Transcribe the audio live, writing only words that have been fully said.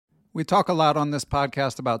We talk a lot on this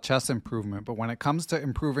podcast about chess improvement, but when it comes to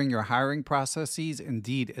improving your hiring processes,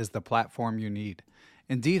 Indeed is the platform you need.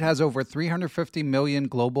 Indeed has over 350 million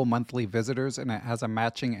global monthly visitors, and it has a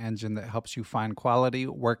matching engine that helps you find quality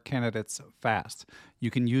work candidates fast. You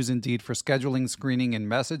can use Indeed for scheduling, screening, and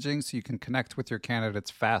messaging so you can connect with your candidates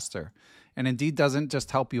faster. And Indeed doesn't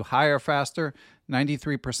just help you hire faster.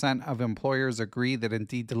 93% of employers agree that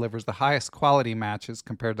Indeed delivers the highest quality matches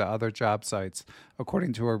compared to other job sites,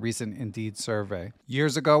 according to a recent Indeed survey.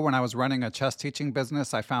 Years ago, when I was running a chess teaching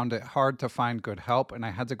business, I found it hard to find good help, and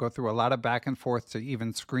I had to go through a lot of back and forth to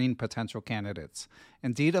even screen potential candidates.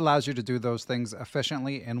 Indeed allows you to do those things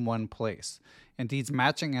efficiently in one place. Indeed's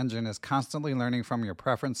matching engine is constantly learning from your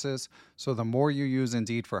preferences, so the more you use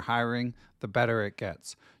Indeed for hiring, the better it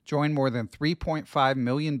gets. Join more than 3.5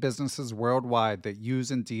 million businesses worldwide that use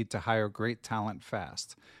Indeed to hire great talent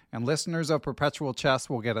fast. And listeners of Perpetual Chess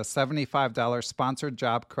will get a $75 sponsored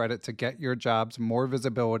job credit to get your jobs more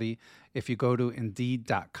visibility if you go to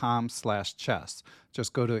Indeed.com/chess.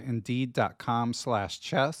 Just go to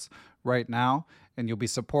Indeed.com/chess right now, and you'll be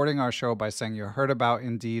supporting our show by saying you heard about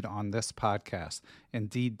Indeed on this podcast.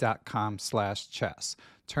 Indeed.com/chess.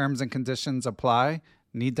 Terms and conditions apply.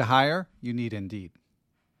 Need to hire? You need Indeed.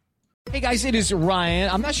 Hey guys, it is Ryan.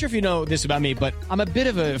 I'm not sure if you know this about me, but I'm a bit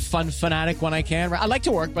of a fun fanatic when I can. I like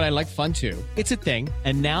to work, but I like fun too. It's a thing.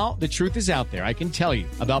 And now the truth is out there. I can tell you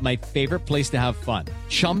about my favorite place to have fun.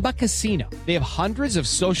 Chumba Casino. They have hundreds of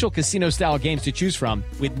social casino style games to choose from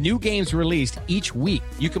with new games released each week.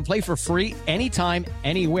 You can play for free anytime,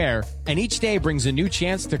 anywhere. And each day brings a new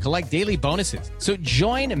chance to collect daily bonuses. So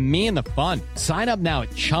join me in the fun. Sign up now at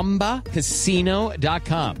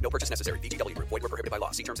ChumbaCasino.com. No purchase necessary. VGW. Void where prohibited by law.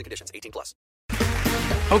 See terms and conditions. 18+.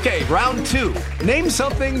 Okay, round two. Name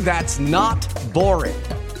something that's not boring.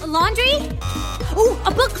 A laundry? Ooh, a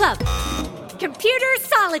book club. Computer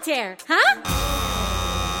solitaire, huh?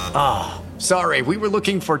 Ah, sorry. We were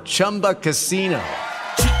looking for Chumba Casino.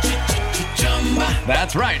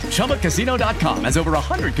 That's right. ChumbaCasino.com has over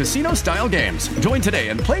 100 casino-style games. Join today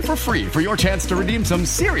and play for free for your chance to redeem some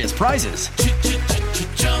serious prizes.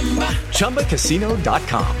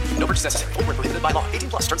 ChumbaCasino.com. No purchase necessary. Void where prohibited by law.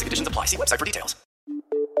 18+. Terms and conditions apply. See website for details.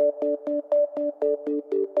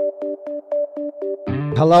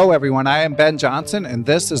 Hello, everyone. I am Ben Johnson, and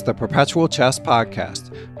this is the Perpetual Chess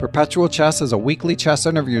Podcast. Perpetual Chess is a weekly chess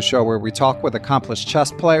interview show where we talk with accomplished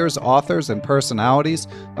chess players, authors, and personalities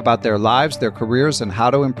about their lives, their careers, and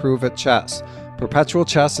how to improve at chess. Perpetual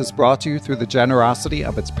Chess is brought to you through the generosity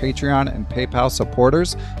of its Patreon and PayPal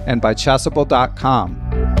supporters and by Chessable.com.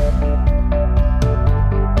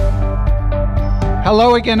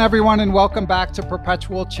 Hello again, everyone, and welcome back to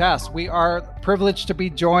Perpetual Chess. We are privileged to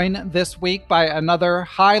be joined this week by another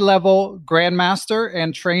high-level grandmaster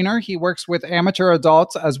and trainer. He works with amateur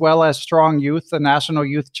adults as well as Strong Youth, the National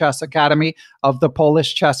Youth Chess Academy of the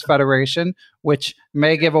Polish Chess Federation, which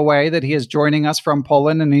may give away that he is joining us from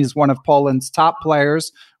Poland, and he's one of Poland's top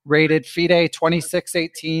players, rated FIDE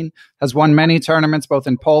 2618, has won many tournaments both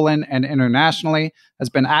in Poland and internationally, has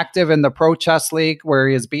been active in the Pro Chess League where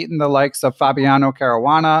he has beaten the likes of Fabiano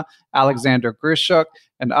Caruana, Alexander Grischuk,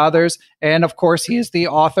 and others. And of course, he is the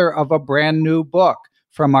author of a brand new book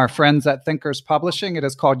from our friends at Thinkers Publishing. It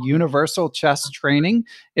is called Universal Chess Training.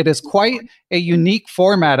 It is quite a unique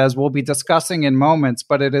format, as we'll be discussing in moments,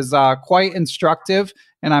 but it is quite instructive,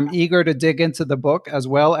 and I'm eager to dig into the book as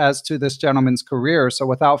well as to this gentleman's career. So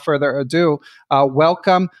without further ado,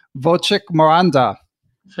 welcome Wojciech Moranda.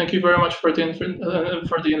 Thank you very much for the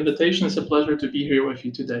invitation. It's a pleasure to be here with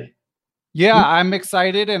you today. Yeah, I'm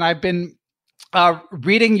excited, and I've been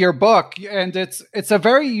reading your book, and it's a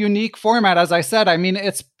very unique format. As I said, I mean,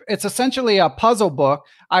 it's essentially a puzzle book,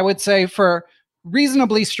 I would say, for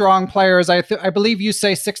reasonably strong players. I believe you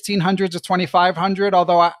say 1600 to 2500,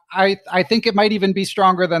 although I think it might even be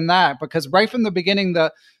stronger than that, because right from the beginning,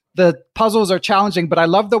 the puzzles are challenging, but I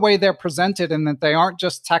love the way they're presented and that they aren't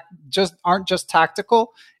just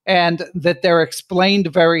tactical, and that they're explained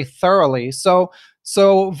very thoroughly. So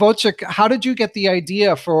Wojciech, how did you get the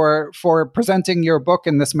idea for presenting your book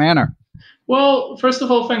in this manner? Well, first of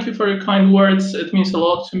all, thank you for your kind words. It means a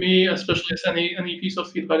lot to me, especially as any piece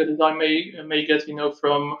of feedback that I may get,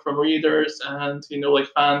 from readers and like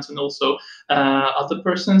fans and also other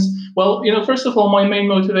persons. Well, first of all, my main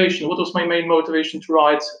motivation. What was my main motivation to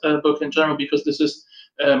write a book in general? Because this is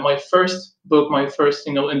my first book, my first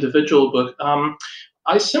individual book.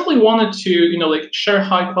 I simply wanted to, share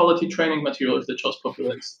high quality training material with the CHOSS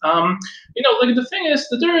populace. The thing is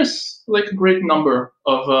that there is like a great number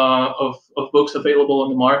of books available on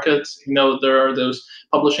the market. There are those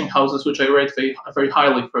publishing houses which I rate very, very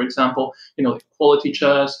highly. For example, like Quality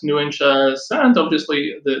Chess, New In Chess, and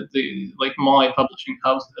obviously the like my publishing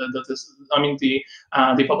house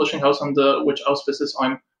the publishing house under which auspices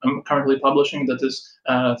I'm currently publishing, that is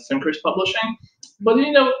Thinkers Publishing. But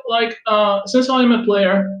since I'm a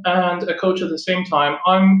player and a coach at the same time,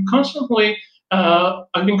 I've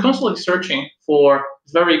been constantly searching for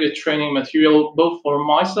very good training material, both for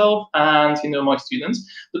myself and my students.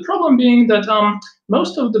 The problem being that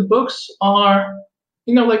most of the books are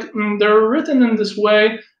they're written in this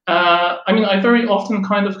way. I very often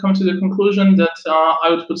kind of come to the conclusion that I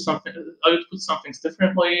would put some things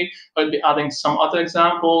differently. I would be adding some other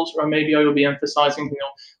examples, or maybe I would be emphasizing,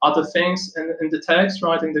 other things in the text,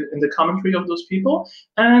 right, in the commentary of those people.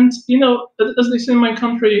 And as they say in my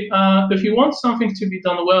country, if you want something to be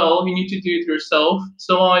done well, you need to do it yourself.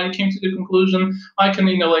 So I came to the conclusion I can,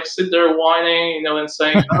 sit there whining, and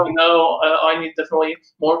saying, oh no, I need definitely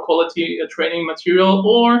more quality training material,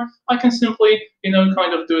 or I can simply,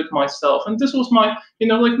 kind of do it myself. And this was my,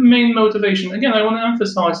 main motivation. Again, I want to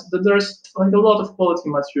emphasize that there's like a lot of quality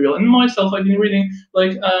material. And myself, I've been reading,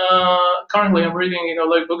 currently I'm reading,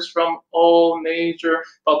 books from all major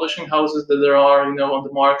publishing houses that there are, on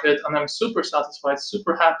the market. And I'm super satisfied,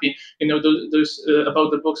 super happy, those about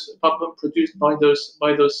the books produced by those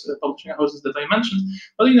publishing houses that I mentioned.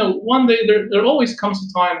 But, one day there always comes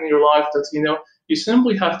a time in your life that, you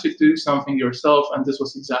simply have to do something yourself, and this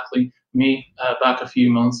was exactly me back a few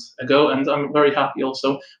months ago. And I'm very happy.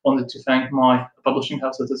 Also wanted to thank my publishing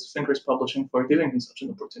house, that is Thinkers Publishing, for giving me such an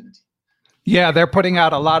opportunity. Yeah, they're putting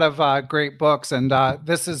out a lot of great books, and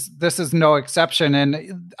this is no exception.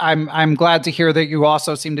 And I'm glad to hear that you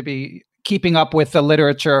also seem to be keeping up with the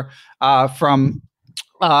literature from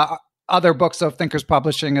other books of Thinkers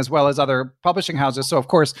Publishing, as well as other publishing houses. So, of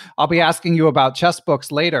course, I'll be asking you about chess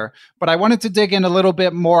books later. But I wanted to dig in a little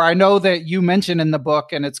bit more. I know that you mentioned in the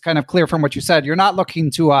book, and it's kind of clear from what you said, you're not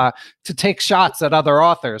looking to take shots at other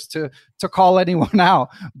authors, to call anyone out.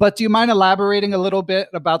 But do you mind elaborating a little bit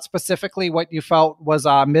about specifically what you felt was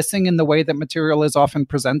missing in the way that material is often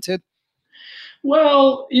presented?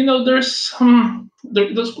 Well, there's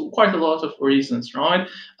quite a lot of reasons, right?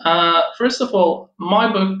 First of all,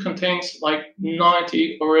 my book contains like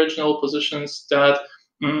 90 original positions that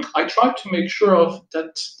I tried to make sure of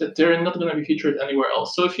that they're not going to be featured anywhere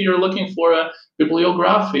else. So if you're looking for a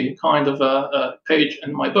bibliography kind of a page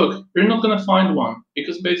in my book, you're not going to find one,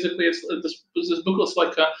 because basically this book was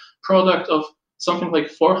like a product of something like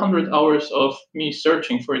 400 hours of me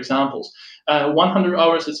searching for examples. 100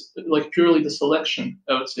 hours is like purely the selection,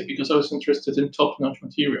 I would say, because I was interested in top-notch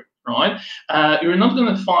material, right? You're not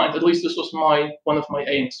going to find, at least this was one of my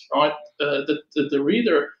aims, right? That the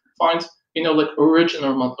reader finds,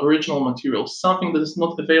 original material, something that is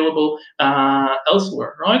not available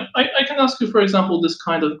elsewhere, right? I can ask you, for example, this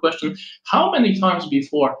kind of question: how many times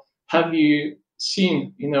before have you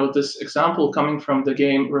seen, this example coming from the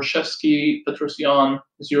game Reshevsky, Petrosyan,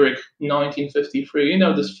 Zurich, 1953,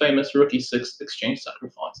 this famous Rookie 6 exchange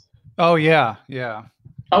sacrifice? Oh, yeah.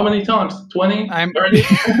 How many times? 20?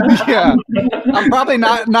 Yeah. I'm probably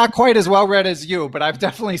not quite as well read as you, but I've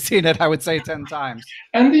definitely seen it, I would say 10 times.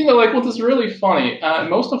 And, what is really funny,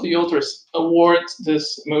 most of the authors award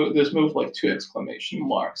this move like 2 exclamation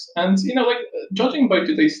marks. And, judging by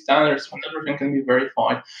today's standards, when everything can be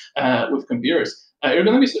verified with computers, you're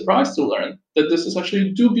going to be surprised to learn that this is actually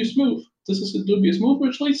a dubious move. This is a dubious move,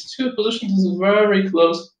 which leads to a position that is very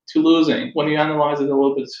close to losing when you analyze it a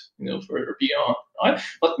little bit, further beyond, right?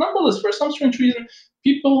 But nonetheless, for some strange reason,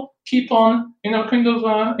 people keep on,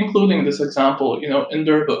 including this example, in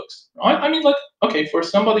their books, right? Okay, for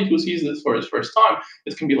somebody who sees this for his first time,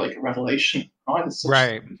 it can be like a revelation, right? It's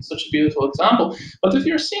such a beautiful example. But if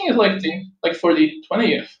you're seeing it for the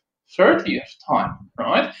 20th, 30th time,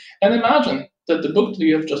 right? And imagine that the book that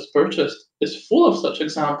you have just purchased is full of such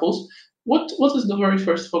examples. What is the very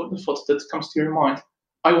first thought that comes to your mind?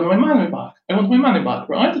 I want my money back. I want my money back,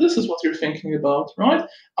 right? This is what you're thinking about, right?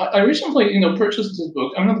 I recently, purchased this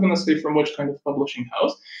book. I'm not going to say from which kind of publishing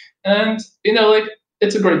house. And,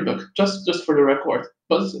 it's a great book, just for the record.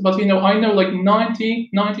 But I know like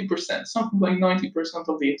 90%, something like 90%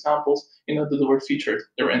 of the examples, that were featured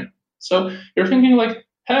therein. So you're thinking like,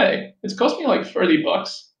 hey, it's cost me like $30,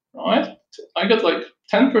 right? I got like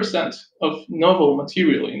 10% of novel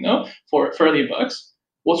material, for $30.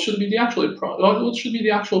 What should be the actual price? What should be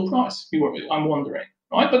the actual price? I'm wondering,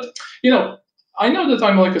 right? But I know that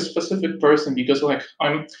I'm like a specific person because like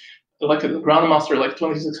I'm like a grandmaster, like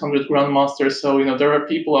 2600 grandmaster. So there are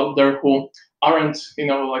people out there who aren't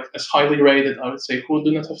like as highly rated, I would say, who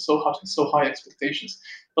do not have so high expectations.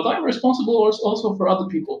 But I'm responsible also for other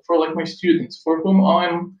people, for like my students, for whom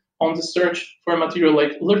I'm on the search for material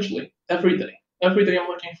like literally every day. Every day I'm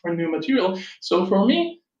looking for new material. So for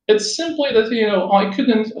me, it's simply that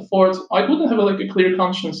I wouldn't have like a clear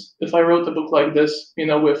conscience if I wrote a book like this,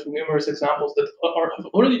 with numerous examples that have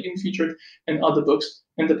already been featured in other books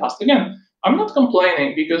in the past. Again, I'm not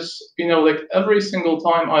complaining because like every single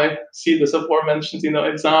time I see this aforementioned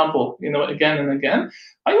example, again and again,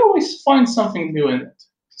 I always find something new in it.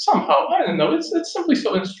 Somehow, I don't know. It's simply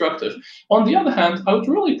so instructive. On the other hand, I would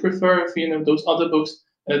really prefer if those other books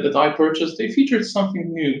that I purchased, they featured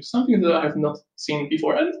something new, something that I have not seen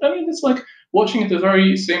before. And I mean, it's like watching the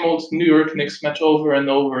very same old New York Knicks match over and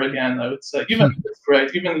over again, I would say. Even if it's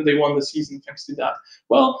great, even if they won the season thanks to that.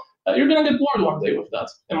 Well, you're going to get bored one day with that.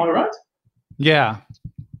 Am I right? Yeah.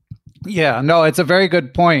 Yeah, no, it's a very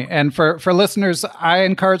good point. And for listeners, I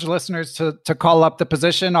encourage listeners to call up the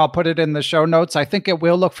position. I'll put it in the show notes. I think it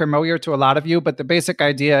will look familiar to a lot of you, but the basic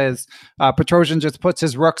idea is Petrosian just puts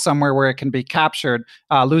his rook somewhere where it can be captured,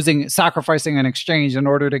 sacrificing an exchange in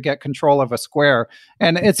order to get control of a square.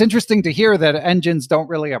 And it's interesting to hear that engines don't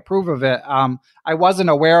really approve of it. I wasn't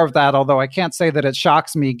aware of that, although I can't say that it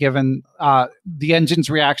shocks me given the engine's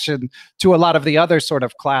reaction to a lot of the other sort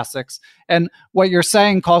of classics. And what you're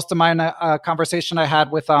saying calls to mind a conversation I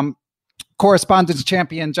had with correspondence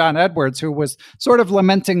champion John Edwards, who was sort of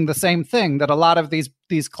lamenting the same thing, that a lot of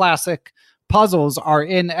these classic puzzles are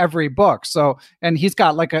in every book. So, and he's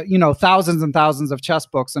got like thousands and thousands of chess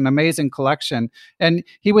books, an amazing collection. And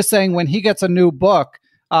he was saying when he gets a new book,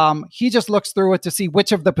 he just looks through it to see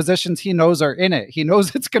which of the positions he knows are in it. He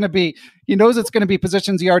knows it's going to be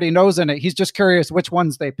positions he already knows in it. He's just curious which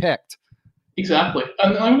ones they picked. Exactly,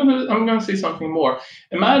 and I'm gonna say something more.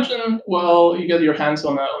 Imagine, you get your hands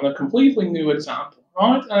on a completely new example,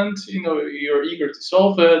 right? And you're eager to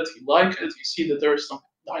solve it. You like it. You see that there's some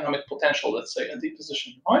dynamic potential, let's say, at the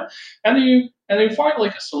position, right? And you find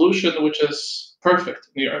like a solution which is perfect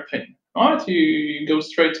in your opinion, right? You go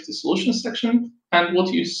straight to the solution section, and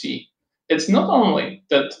what you see, it's not only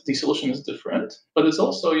that the solution is different, but it's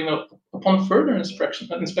also upon further inspection,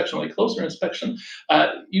 like closer inspection,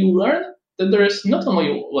 you learn that there is not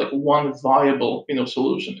only like one viable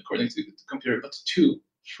solution according to the computer, but 2,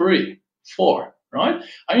 3, 4, right?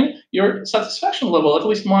 I mean, your satisfaction level, at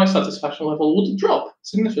least my satisfaction level, would drop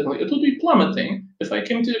significantly. It would be plummeting if I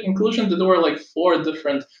came to the conclusion that there were like 4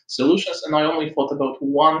 different solutions and I only thought about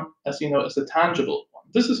one as as a tangible one.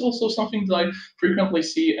 This is also something that I frequently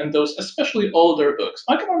see in those especially older books.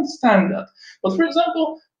 I can understand that, but for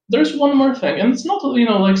example, there's one more thing, and it's not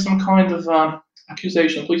like some kind of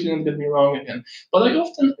accusation, please don't get me wrong again, but I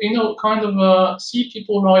often see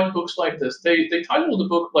people write books like this. They title the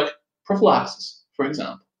book like Prophylaxis, for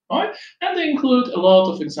example, right? And they include a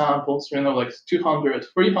lot of examples, like 200,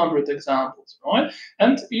 300 examples, right?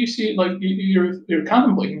 And you see, like, you're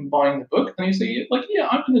contemplating buying the book, and you say, like, yeah,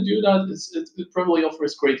 I'm going to do that. It probably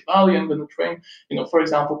offers great value. I'm going to train, for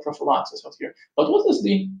example, prophylaxis out here. But what is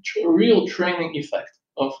the real training effect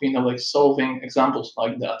of like solving examples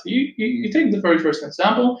like that? You take the very first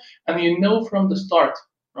example, and you know from the start,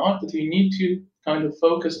 right, that you need to kind of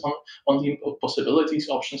focus on the possibilities,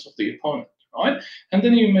 options of the opponent, right? And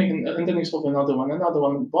then you solve another one.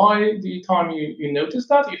 By the time you notice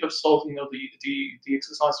that you have solved the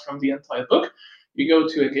exercise from the entire book, you go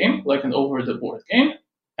to a game like an over the board game,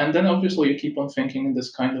 and then obviously you keep on thinking in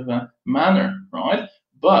this kind of a manner, right?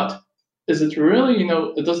 But is it really,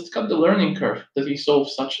 does it cut the learning curve that you solve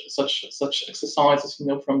such exercises,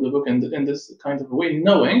 from the book in this kind of a way,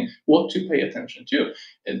 knowing what to pay attention to?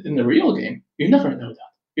 In the real game, you never know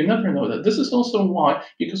that. You never know that. This is also why,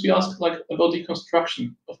 because you asked like about the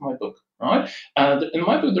construction of my book, right? In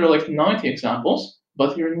my book, there are like 90 examples,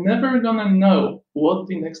 but you're never gonna know what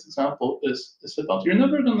the next example is about. You're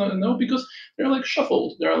never gonna know because they're like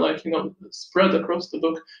shuffled. They're like, spread across the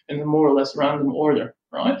book in a more or less random order,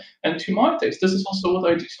 right? And to my taste, this is also what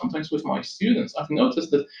I do sometimes with my students. I've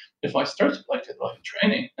noticed that if I start like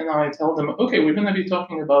training and I tell them, okay, we're gonna be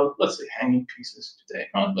talking about, let's say, hanging pieces today,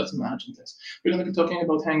 right? Let's imagine this. We're gonna be talking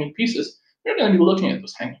about hanging pieces. They're going to be looking at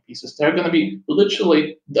those hanging pieces. They're going to be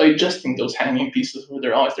literally digesting those hanging pieces with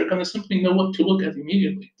their eyes. They're going to simply know what to look at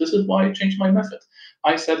immediately. This is why I changed my method.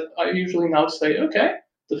 I usually now say, okay,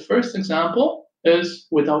 the first example is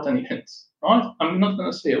without any hints. right? I'm not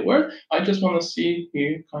going to say a word. I just want to see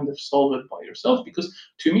you kind of solve it by yourself, because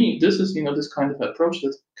to me, this is, this kind of approach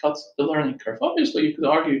that cuts the learning curve. Obviously, you could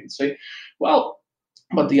argue, you could say, well,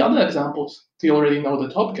 but the other examples, they already know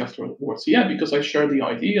the topic afterwards. Yeah, because I share the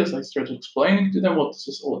ideas, I started explaining to them what this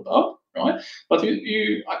is all about, right? But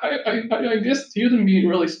I guess you wouldn't be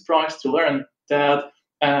really surprised to learn that,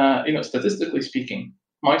 statistically speaking,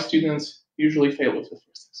 my students usually fail with the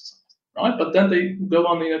first exercise, right? But then they go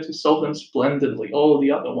on, to solve them splendidly, all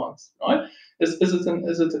the other ones, right? Is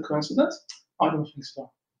it a coincidence? I don't think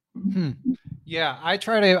so. Yeah,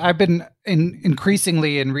 I've been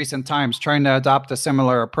increasingly in recent times trying to adopt a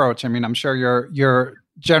similar approach. I mean, I'm sure you're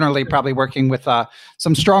generally probably working with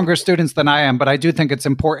some stronger students than I am, but I do think it's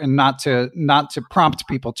important not to prompt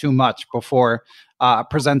people too much before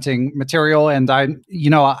presenting material. And I,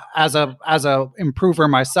 as a improver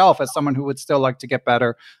myself, as someone who would still like to get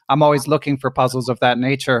better, I'm always looking for puzzles of that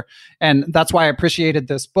nature. And that's why I appreciated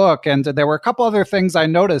this book. And there were a couple other things I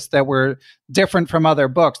noticed that were different from other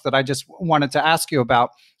books that I just wanted to ask you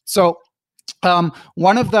about. So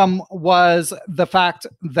one of them was the fact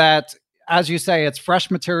that, as you say, it's fresh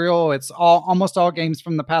material. It's almost all games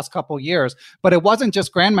from the past couple years, but it wasn't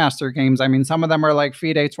just Grandmaster games. I mean, some of them are like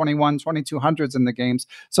FIDE 21, 2200s in the games.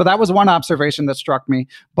 So that was one observation that struck me.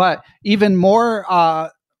 But even more,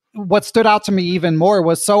 what stood out to me even more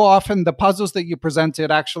was so often the puzzles that you presented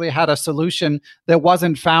actually had a solution that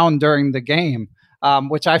wasn't found during the game.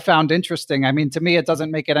 Which I found interesting. I mean, to me, it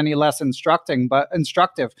doesn't make it any less instructive.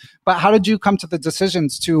 But how did you come to the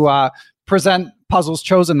decisions to present puzzles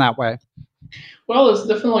chosen that way? Well, it's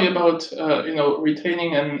definitely about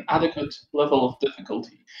retaining an adequate level of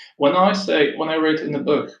difficulty. When I write in the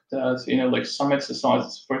book that like some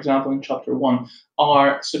exercises, for example, in chapter 1,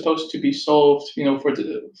 are supposed to be solved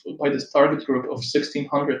by this target group of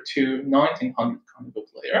 1600 to 1900 kind of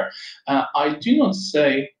a player, I do not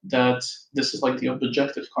say that this is like the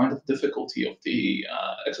objective kind of difficulty of the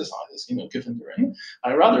exercises given therein.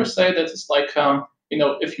 I rather say that it's like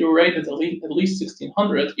if you rate it at least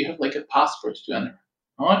 1600, you have like a passport to enter.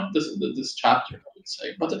 Right? This chapter, I would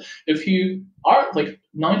say. But if you are like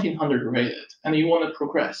 1900 rated and you want to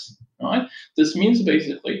progress, right? This means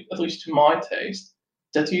basically, at least to my taste,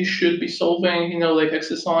 that you should be solving, like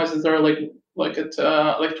exercises that are like at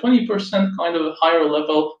 20% kind of a higher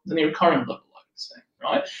level than your current level, I would say.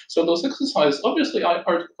 Right? So those exercises obviously are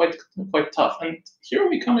quite tough. And here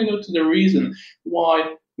we come to the reason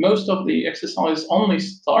why most of the exercises only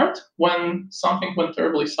start when something went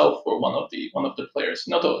terribly south for one of the players.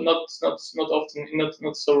 Not often,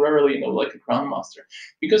 not so rarely, like a grandmaster,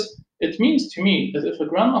 because it means to me that if a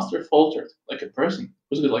grandmaster faltered, like a person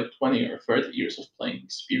who's got like 20 or 30 years of playing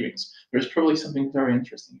experience, there's probably something very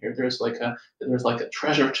interesting here. There's like a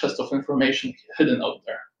treasure chest of information hidden out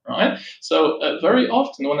there. Right? So very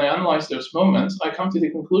often when I analyze those moments, I come to the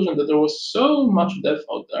conclusion that there was so much depth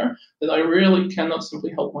out there that I really cannot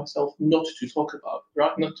simply help myself not to talk about,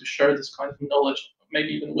 right? Not to share this kind of knowledge, maybe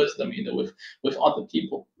even wisdom, with other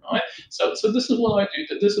people, right? So this is what I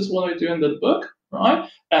do. This is what I do in the book, right?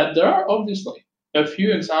 There are obviously a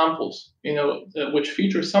few examples, which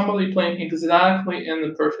feature somebody playing exactly in the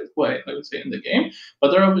perfect way, I would say, in the game,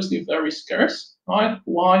 but they're obviously very scarce, right?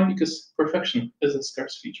 Why? Because perfection is a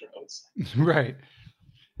scarce feature, I would say. Right.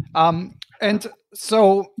 And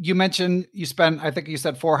so you mentioned you spent, I think you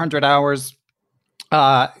said 400 hours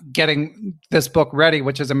getting this book ready,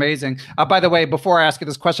 which is amazing. By the way, before I ask you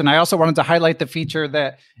this question, I also wanted to highlight the feature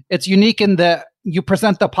that it's unique in that you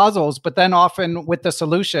present the puzzles, but then often with the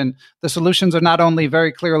solutions are not only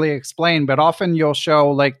very clearly explained, but often you'll show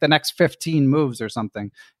like the next 15 moves or something.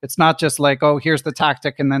 It's not just like, oh, here's the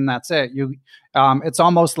tactic and then that's it. It's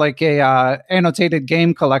almost like a annotated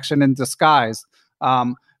game collection in disguise,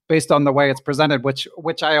 based on the way it's presented,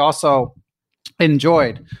 which I also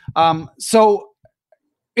enjoyed. So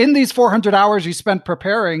in these 400 hours you spent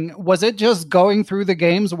preparing, was it just going through the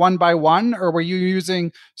games one by one, or were you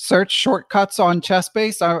using search shortcuts on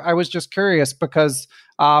ChessBase? I was just curious because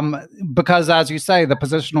as you say, the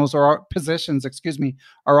positions,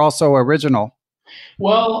 are also original.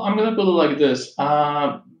 Well, I'm going to put it like this.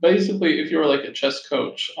 Basically, if you're like a chess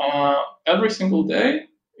coach, every single day,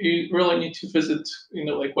 you really need to visit,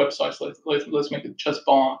 like websites like let's make it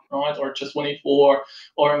Chessbomb, right, or Chess24,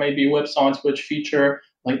 or maybe websites which feature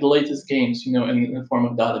like the latest games, in the form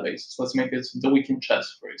of databases. Let's make it the Week in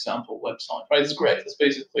Chess, for example, website, right? It's great. It's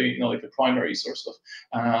basically, like a primary source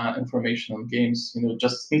of information on games,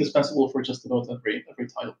 just indispensable for just about every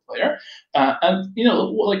title player. And,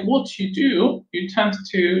 like what you do, you tend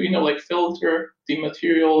to, like filter the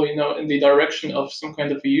material, in the direction of some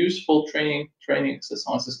kind of useful training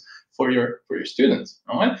exercises for your students,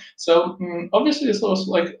 right? So obviously it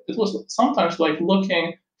was sometimes like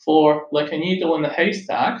looking for like a needle in a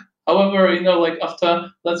haystack. However, like after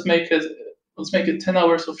let's make it 10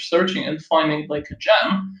 hours of searching and finding like a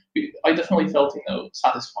gem, I definitely felt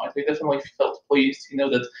satisfied. We definitely felt pleased,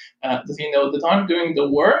 that I'm doing the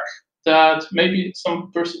work that maybe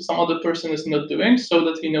some other person is not doing, so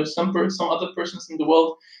that some other persons in the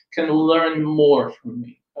world can learn more from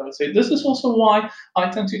me. I would say this is also why I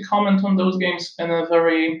tend to comment on those games in a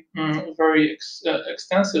very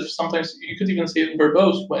extensive, sometimes you could even say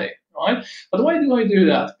verbose way, right? But why do I do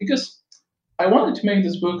that? Because I wanted to make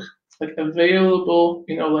this book like available,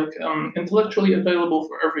 intellectually available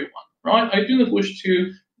for everyone, right? I do not wish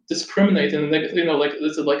to discriminate in a negative,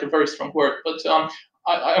 this is like a very strong word, but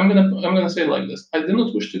I'm gonna say it like this: I do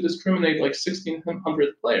not wish to discriminate like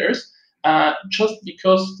 1,600 players just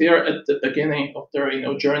because they are at the beginning of their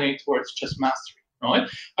journey towards chess mastery, right?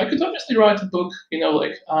 I could obviously write a book, aimed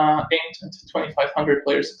at 2,500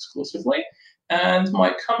 players exclusively, and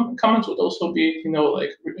my comments would also be,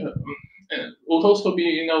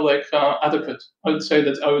 adequate. I would say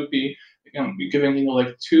that I would be giving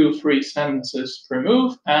 2-3 sentences per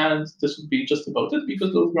move, and this would be just about it,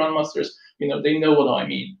 because those grandmasters they know what I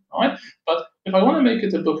mean, right? But if I want to make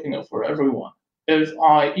it a book for everyone, if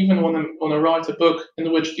I even want to write a book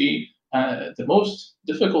in which the most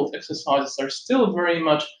difficult exercises are still very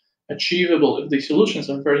much achievable, if the solutions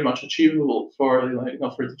are very much achievable for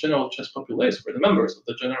the general chess populace, for the members of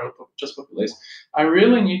the general chess populace, I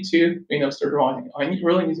really need to start writing. I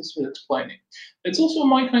really need to start explaining. It's also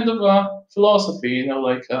my kind of philosophy,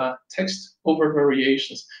 text over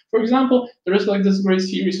variations. For example, there is like this great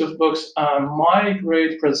series of books, my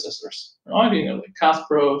great predecessors, right? Like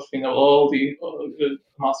Kasparov, all the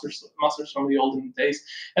masters from the olden days.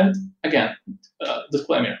 And again,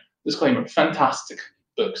 disclaimer, fantastic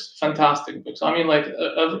books. I mean,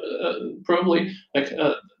 probably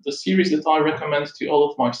the series that I recommend to all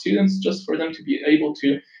of my students, just for them to be able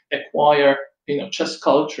to acquire chess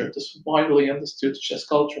culture, this widely understood chess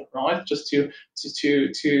culture, right? Just to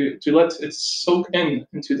let it soak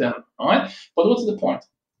into them, right? But what's the point?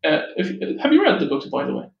 Have you read the books, by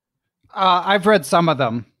the way? I've read some of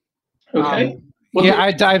them. Okay.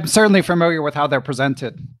 I'm certainly familiar with how they're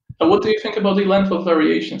presented. What do you think about the length of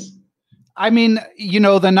variations? I mean,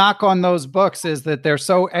 the knock on those books is that they're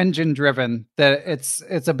so engine driven that it's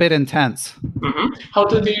a bit intense.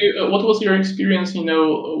 Mm-hmm. What was your experience,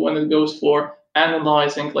 when it goes for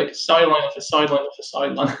analyzing like a sideline of a sideline of a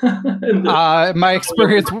sideline? My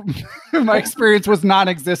experience was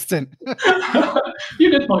non-existent.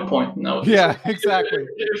 You get my point. No. Yeah, exactly.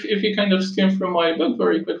 If you kind of skim through my book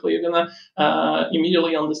very quickly, you're gonna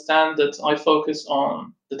immediately understand that I focus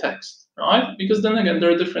on the text. Right? Because then again,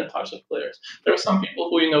 there are different types of players. There are some people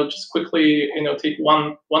who just quickly take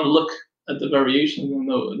one look at the variations and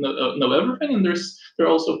know everything, and there are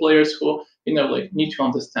also players who need to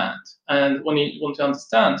understand. And when you want to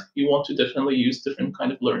understand, you want to definitely use different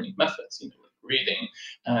kind of learning methods. Like reading,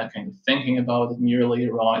 kind of thinking about it merely,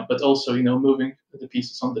 right? But also moving the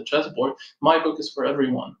pieces on the chessboard. My book is for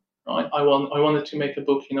everyone. Right? I wanted to make a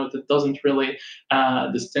book, that doesn't really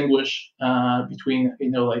distinguish between,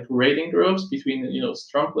 rating groups, between,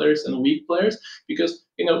 strong players and weak players, because,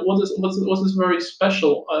 what is very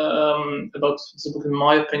special about this book, in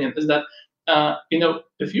my opinion, is that,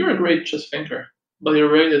 if you're a great chess thinker, but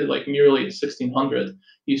you're rated like merely 1,600,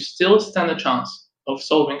 you still stand a chance of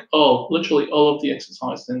solving literally all of the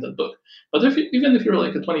exercises in that book. But even if you're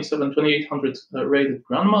like a 2,800 rated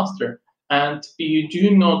grandmaster, and you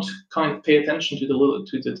do not kind of pay attention to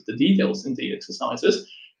the details in the exercises,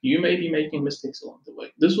 you may be making mistakes along the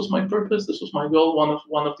way. This was my purpose. This was my goal.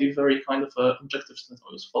 One of the very kind of objectives that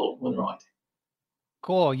I was following when writing.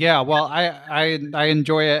 Cool. Yeah. Well, I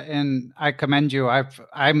enjoy it, and I commend you.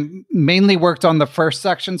 I'm mainly worked on the first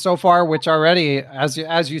section so far, which already, as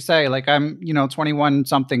you say, like I'm 21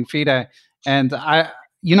 something FIDE, and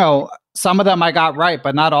some of them I got right,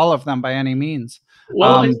 but not all of them by any means.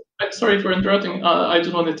 Well, I'm sorry for interrupting. I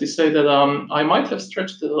just wanted to say that I might have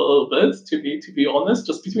stretched it a little bit, to be honest,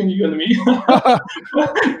 just between you and me.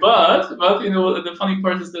 but the funny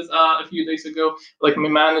part is that a few days ago, like my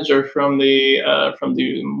manager from the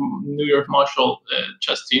New York Marshall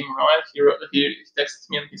chess team, right? He texted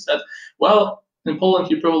me and he said, "Well, in Poland,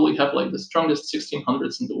 you probably have like the strongest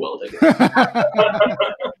 1,600s in the world, I guess."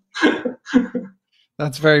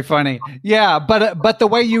 That's very funny. Yeah, but the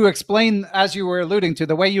way you explain, as you were alluding to,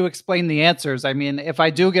 the way you explain the answers, I mean, if I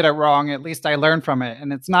do get it wrong, at least I learn from it.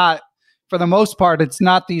 And it's not, for the most part, it's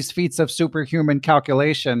not these feats of superhuman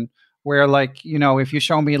calculation where, like, if you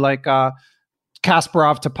show me like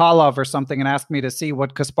Kasparov Topalov or something and ask me to see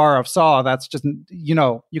what Kasparov saw, that's just,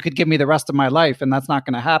 you could give me the rest of my life and that's not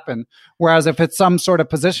going to happen. Whereas if it's some sort of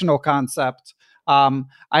positional concept, I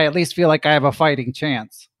at least feel like I have a fighting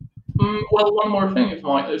chance. Well, one more thing,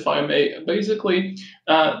 if I may. Basically,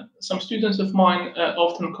 some students of mine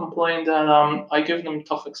often complain that I give them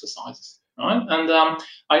tough exercises, right?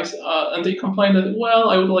 And they complain that, well,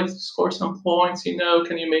 I would like to score some points.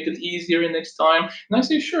 Can you make it easier next time? And I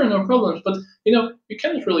say, sure, no problems. But you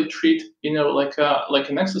cannot really treat like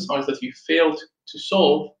an exercise that you failed to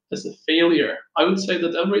solve as a failure. I would say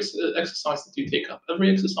that every exercise that you take up,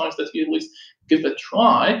 every exercise that you at least give a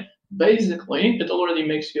try, basically, it already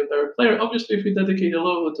makes you a better player. Obviously, if you dedicate a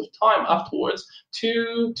little bit of time afterwards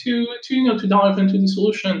to dive into the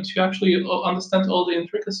solution, to actually understand all the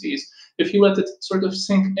intricacies, if you let it sort of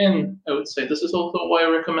sink in, I would say this is also why I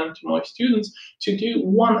recommend to my students to do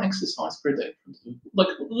one exercise per day, like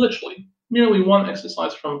literally merely one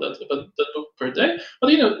exercise from that book per day, but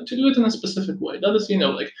to do it in a specific way. That is,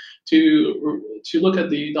 like to look at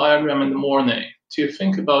the diagram in the morning, to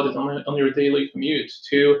think about it on your daily commute,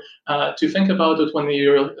 to think about it when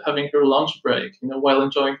you're having your lunch break, while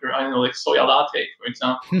enjoying your, like soya latte, for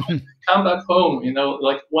example. Come back home,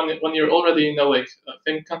 like when you're already,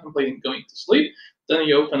 contemplating going to sleep, then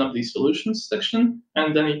you open up the solutions section,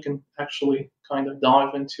 and then you can actually kind of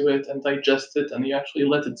dive into it and digest it, and you actually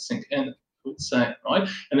let it sink in, I would say, right?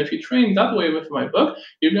 And if you train that way with my book,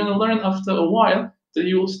 you're going to learn after a while that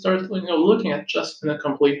you will start, looking at chess in a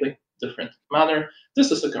completely different manner. This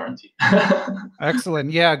is a guarantee.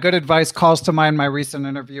 Excellent. Yeah, good advice. Calls to mind my recent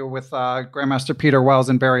interview with Grandmaster Peter Wells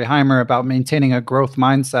and Barry Heimer about maintaining a growth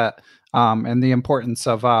mindset and the importance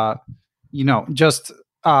of, just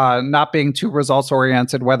not being too results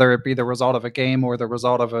oriented, whether it be the result of a game or the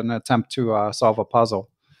result of an attempt to solve a puzzle.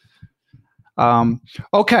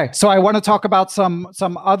 Okay, so I want to talk about some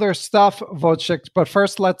other stuff, Wojciech, but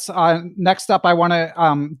first next up, I want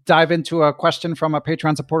to dive into a question from a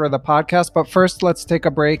Patreon supporter of the podcast, but first let's take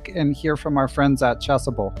a break and hear from our friends at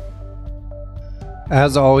Chessable.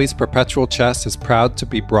 As always, Perpetual Chess is proud to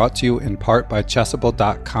be brought to you in part by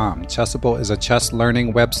Chessable.com. Chessable is a chess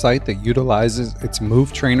learning website that utilizes its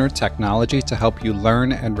Move Trainer technology to help you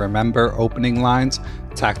learn and remember opening lines,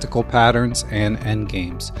 tactical patterns, and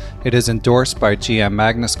endgames. It is endorsed by GM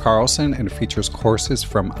Magnus Carlsen and features courses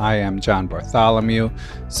from IM John Bartholomew,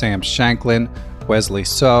 Sam Shanklin, Wesley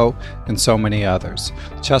So, and so many others.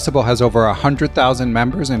 Chessable has over 100,000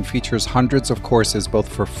 members and features hundreds of courses both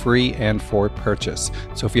for free and for purchase.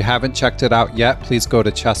 So if you haven't checked it out yet, please go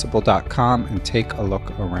to chessable.com and take a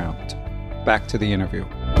look around. Back to the interview.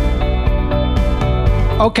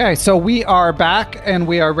 Okay, so we are back and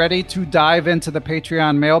we are ready to dive into the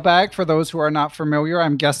Patreon mailbag. For those who are not familiar,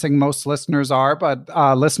 I'm guessing most listeners are, but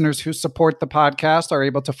listeners who support the podcast are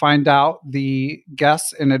able to find out the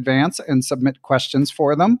guests in advance and submit questions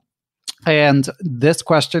for them. And this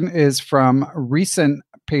question is from recent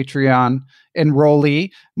Patreon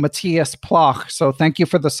enrollee, Matthias Ploch. So thank you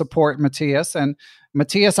for the support, Matthias. And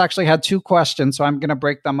Matthias actually had two questions, so I'm going to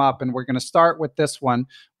break them up. And we're going to start with this one,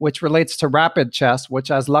 which relates to rapid chess, which,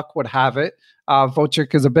 as luck would have it,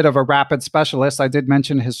 Wojciech is a bit of a rapid specialist. I did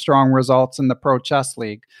mention his strong results in the Pro Chess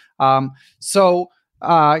League.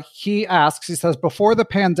 He asks, he says, before the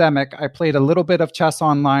pandemic, I played a little bit of chess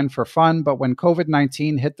online for fun, but when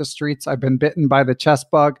COVID-19 hit the streets, I've been bitten by the chess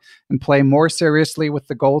bug and play more seriously with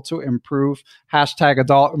the goal to improve,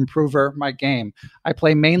 #adult improver, my game. I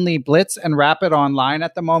play mainly Blitz and Rapid online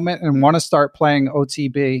at the moment and want to start playing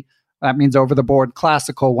OTB. That means over the board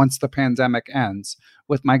classical once the pandemic ends.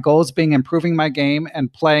 With my goals being improving my game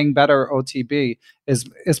and playing better OTB.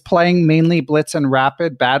 Is playing mainly Blitz and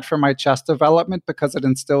Rapid bad for my chess development because it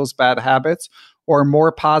instills bad habits, or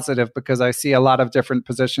more positive because I see a lot of different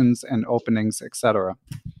positions and openings, etc.?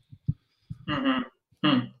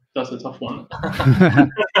 That's a tough one.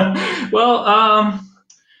 Well,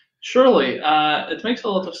 surely it makes a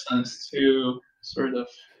lot of sense to sort of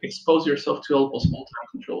expose yourself to all possible time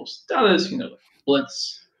controls. That is,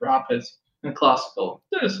 Blitz, Rapid, and classical.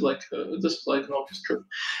 This is like an obvious truth.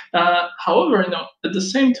 However, at the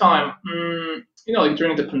same time, like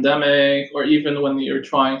during the pandemic, or even when you're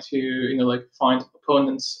trying to, find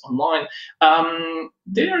opponents online,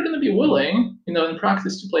 they are going to be willing, in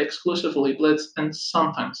practice, to play exclusively Blitz and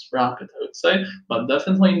sometimes Rapid, I would say, but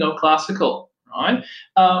definitely no classical. Right?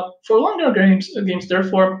 For longer games,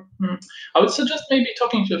 therefore, I would suggest maybe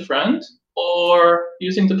talking to a friend or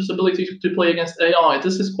using the possibility to play against AI.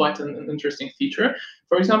 This is quite an interesting feature.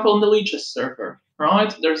 For example, on the Lichess server,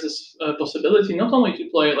 right? There's this possibility not only to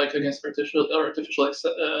play like against artificial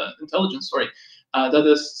intelligence, That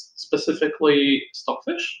is specifically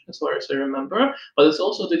Stockfish, as far as I remember. But it's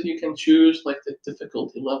also that you can choose like the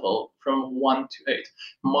difficulty level from 1 to 8.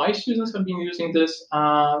 My students have been using this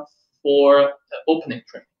for opening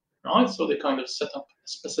training. Right, so they kind of set up a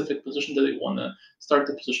specific position that they want to start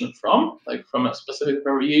the position from, like from a specific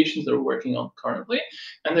variations they're working on currently,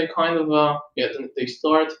 and they kind of then they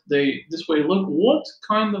start. They this way look what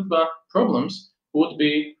kind of problems would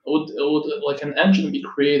like an engine be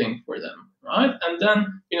creating for them, right? And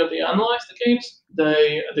then they analyze the games,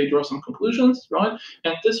 they draw some conclusions, right?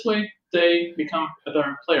 And this way they become a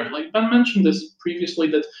better player. Like Ben mentioned this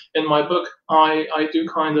previously, that in my book I do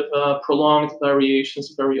kind of prolonged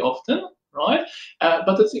variations very often, right?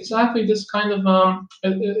 But it's exactly this kind of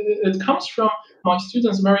it comes from my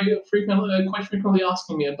students very frequently, quite frequently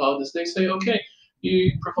asking me about this. They say, okay,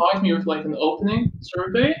 you provide me with like an opening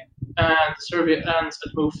survey, and the survey ends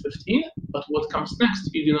at move 15, but what comes next?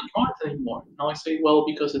 You do not want it anymore. Now I say, well,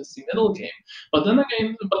 because it's the middle game. But then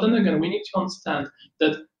again, we need to understand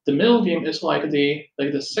that the middle game is like the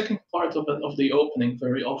second part of the opening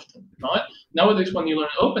very often, right? Nowadays, when you learn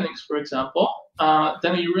openings, for example,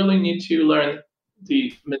 then you really need to learn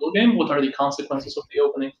the middle game. What are the consequences of the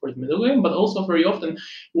opening for the middle game? But also very often,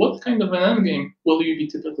 what kind of an end game will you be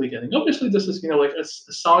typically getting? Obviously, this is like a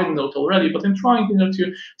side note already, but I'm trying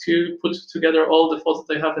to put together all the thoughts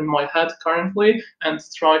that I have in my head currently and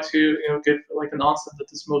try to give like an answer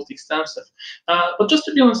that is most extensive. But just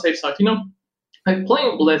to be on the safe side, like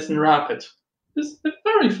playing Blitz and Rapid is a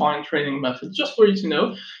very fine training method, just for you to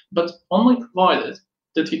know, but only provided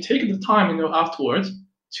that you take the time, afterwards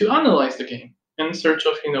to analyze the game in search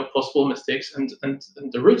of, possible mistakes and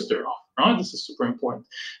the roots thereof, right? This is super important.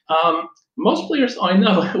 Most players I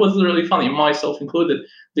know, it was really funny, myself included,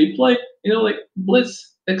 they play, like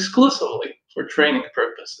Blitz exclusively for training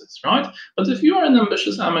purposes, right? But if you are an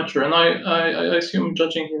ambitious amateur, and I assume,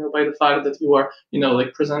 judging by the fact that you are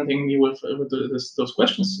like presenting me with those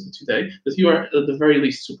questions today, that you are at the very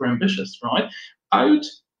least super ambitious, right? I would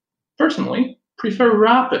personally prefer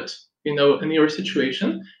Rapid, in your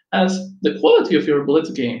situation, as the quality of your Blitz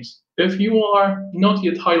games, if you are not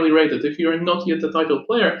yet highly rated, if you are not yet a title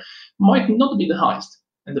player, might not be the highest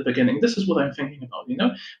in the beginning. This is what I'm thinking about.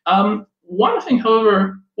 One thing,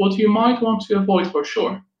 however, what you might want to avoid for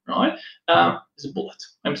sure, right, is Bullet.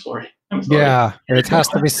 I'm sorry. Yeah, it has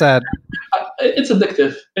to be said. It's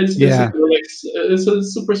addictive. It's a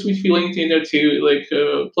super sweet feeling,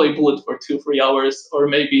 to play Bullet for 2-3 hours, or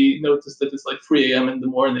maybe notice that it's like 3 a.m. in the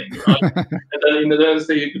morning, right? And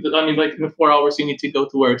then like in 4 hours you need to go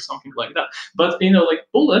to work, something like that. But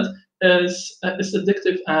Bullet is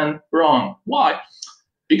addictive and wrong. Why?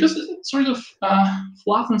 Because it sort of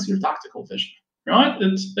flattens your tactical vision, right?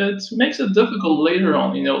 It makes it difficult later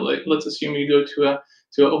on. Like let's assume you go to a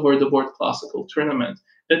over the board classical tournament.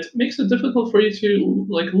 It makes it difficult for you to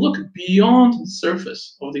look beyond the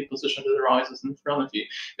surface of the position that arises in front of you.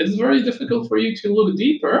 It's very difficult for you to look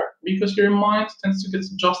deeper because your mind tends to get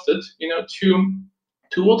adjusted,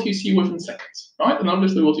 to what you see within seconds, right? And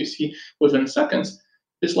obviously, what you see within seconds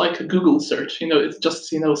is like a Google search. It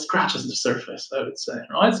just scratches the surface, I would say,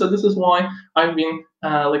 right? So this is why I've been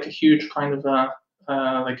like a huge kind of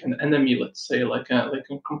like an enemy, let's say, like a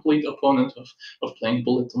complete opponent of playing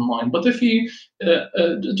Bullet online. But if you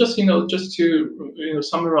just to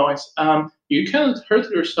summarize, you cannot hurt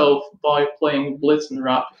yourself by playing Blitz and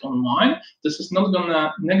Rapid online. This is not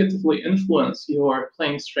gonna negatively influence your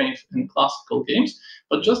playing strength in classical games,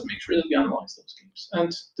 but just make sure that you analyze those games.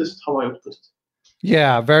 And this is how I would put it.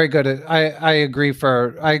 Yeah, very good. I agree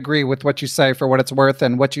with what you say for what it's worth,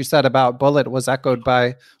 and what you said about Bullet was echoed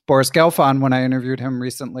by Boris Gelfand when I interviewed him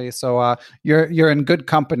recently. So you're in good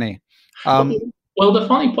company. Well, the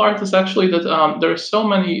funny part is actually that there are so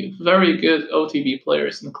many very good OTB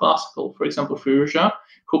players in the classical, for example, Firouzja,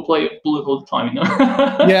 who play Bullet all the time.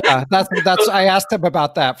 Yeah, that's I asked him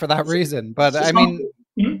about that for that reason. But I mean.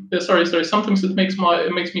 Sorry. Sometimes it makes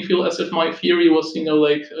me feel as if my theory was,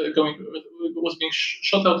 was being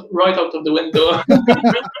shot out right out of the window.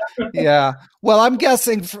 Yeah. Well, I'm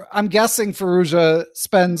guessing Firouzja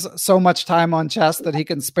spends so much time on chess that he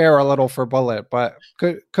can spare a little for Bullet, but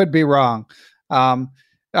could be wrong.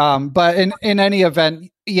 But in any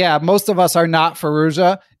event, yeah, most of us are not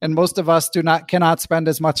Firouzja, and most of us cannot spend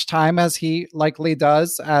as much time as he likely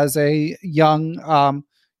does as a young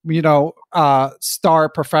star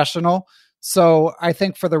professional. So I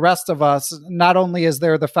think for the rest of us, not only is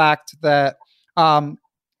there the fact that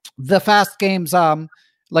the fast games,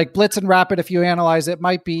 like Blitz and Rapid, if you analyze it,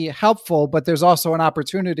 might be helpful, but there's also an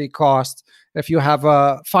opportunity cost if you have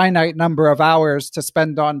a finite number of hours to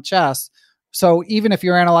spend on chess. So even if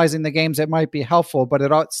you're analyzing the games, it might be helpful, but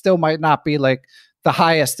it still might not be like the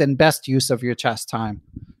highest and best use of your chess time.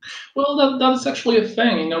 Well, that's actually a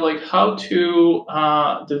thing, like how to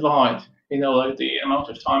divide, like the amount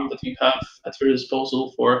of time that you have at your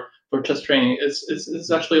disposal for chess training.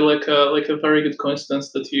 It's actually like a very good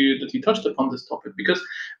coincidence that you touched upon this topic, because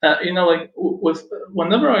like with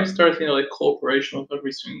whenever I start like cooperation with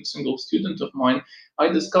every single student of mine, I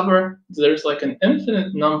discover there's like an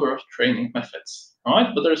infinite number of training methods,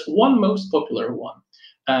 right? But there's one most popular one.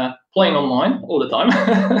 Playing online all the time.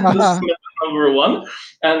 This is number one.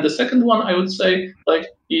 And the second one, I would say, like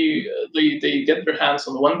they get their hands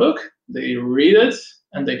on one book, they read it,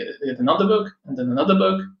 and they get another book, and then another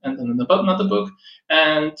book, and then another book.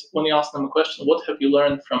 And when you ask them a question, what have you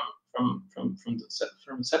learned from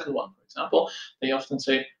the second one, for example, they often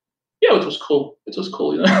say, yeah, it was cool. It was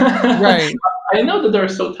cool. Right. I know that they're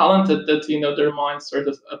so talented that their mind sort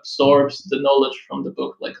of absorbs the knowledge from the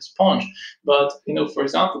book like a sponge. But for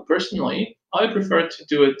example, personally, I prefer to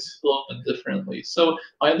do it a little bit differently. So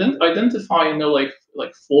I identify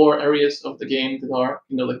like 4 areas of the game that are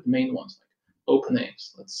like the main ones, like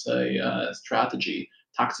openings, let's say strategy,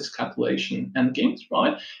 tactics calculation, and games,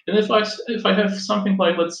 right? And if I have something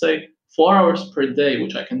like, let's say, 4 hours per day,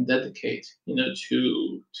 which I can dedicate,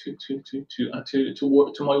 to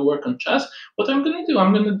my work on chess, what I'm going to do,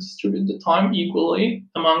 I'm going to distribute the time equally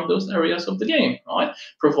among those areas of the game, right?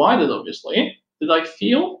 Provided, obviously, that I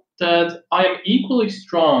feel that I am equally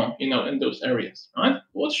strong, in those areas, right?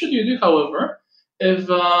 What should you do, however, if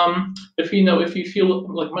you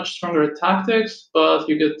feel like much stronger at tactics, but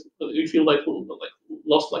you feel like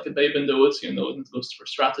lost like a babe in the woods, and it goes for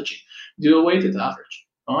strategy? Do a weighted average.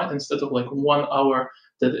 Right? Instead of like 1 hour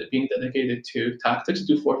being dedicated to tactics,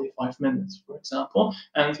 do 45 minutes, for example.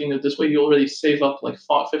 And this way you already save up like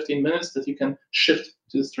 15 minutes that you can shift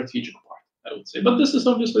to the strategic part, I would say. But this is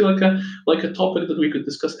obviously like a topic that we could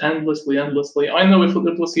discuss endlessly. I know if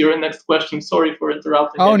it was your next question. Sorry for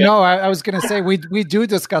interrupting. Oh, no, I was going to say we do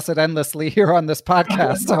discuss it endlessly here on this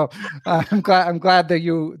podcast. So I'm glad that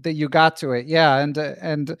you got to it. Yeah,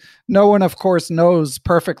 and no one, of course, knows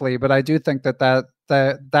perfectly, but I do think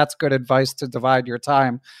that's good advice to divide your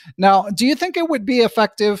time. Now, do you think it would be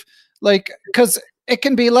effective? Like, because it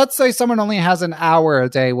can be, let's say someone only has an hour a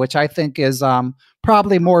day, which I think is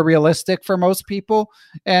probably more realistic for most people.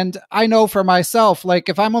 And I know for myself, like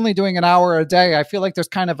if I'm only doing an hour a day, I feel like there's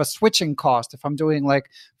kind of a switching cost. If I'm doing like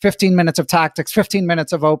 15 minutes of tactics, 15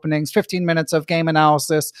 minutes of openings, 15 minutes of game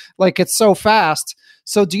analysis, like it's so fast.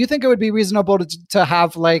 So do you think it would be reasonable to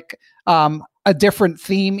have like a different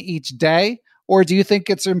theme each day? Or do you think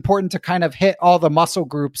it's important to kind of hit all the muscle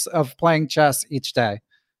groups of playing chess each day?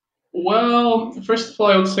 Well, first of all,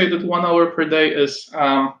 I would say that 1 hour per day is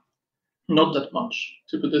not that much,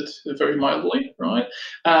 to put it very mildly, right?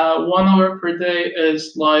 1 hour per day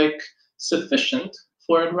is like sufficient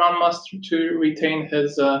for a grandmaster to retain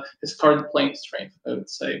his current playing strength, I would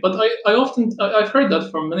say. But I've heard that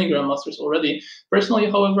from many grandmasters already. Personally,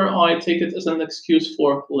 however, I take it as an excuse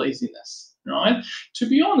for laziness. Right. To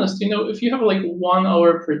be honest, if you have like 1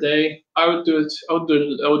 hour per day, I would do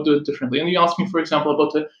it differently. And you asked me, for example,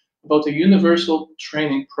 about a universal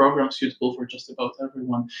training program suitable for just about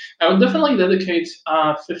everyone. I would definitely dedicate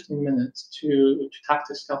 15 minutes to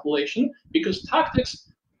tactics calculation, because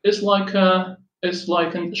tactics is like a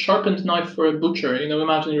sharpened knife for a butcher.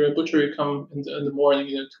 Imagine you're a butcher, you come in the morning,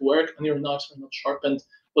 to work, and your knives are not sharpened.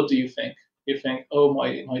 What do you think? You think, oh,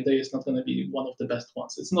 my day is not going to be one of the best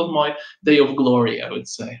ones. It's not my day of glory, I would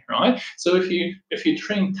say, right? So if you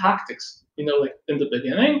train tactics, like in the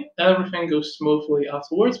beginning, everything goes smoothly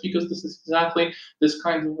afterwards, because this is exactly this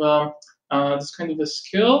kind of a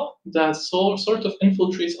skill that sort of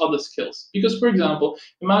infiltrates other skills. Because, for example,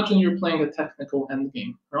 imagine you're playing a technical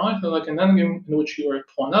endgame, right? Like an endgame in which you are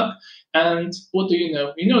pawn up, and what do you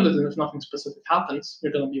know? You know that if nothing specific happens,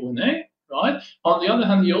 you're going to be winning. Right. On the other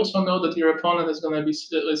hand, you also know that your opponent is going to be,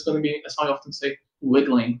 as I often say,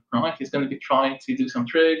 wiggling. Right. He's going to be trying to do some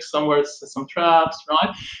tricks, some traps.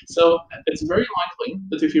 Right. So it's very likely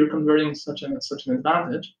that if you're converting such an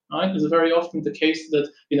advantage, right, it's very often the case that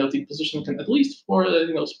the position can, at least for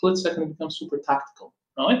a split second, become super tactical.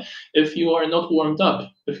 Right. If you are not warmed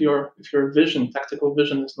up, if your tactical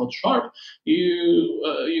vision is not sharp,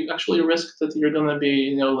 you actually risk that you're going to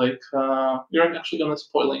be you're actually going to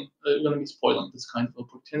be spoiling this kind of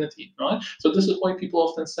opportunity, right? So this is why people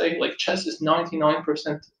often say like chess is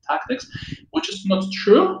 99% tactics, which is not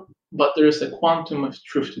true, but there is a quantum of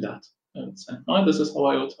truth to that, I would say. Right? This is how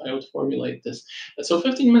I would formulate this. So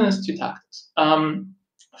 15 minutes to tactics,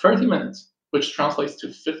 30 minutes which translates to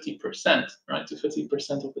 50%, right? To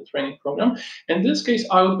 50% of the training program. In this case,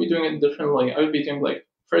 I would be doing it differently. I would be doing like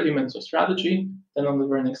 30 minutes of strategy, then on the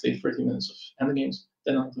very next day, 30 minutes of endgames,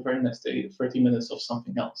 then on the very next day, 30 minutes of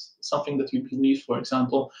something else, something that you believe, for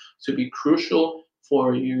example, to be crucial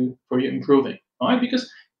for you improving, right? Because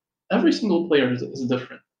every single player is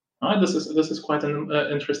different, right? This is quite an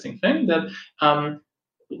interesting thing that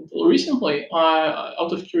recently,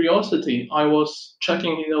 out of curiosity, I was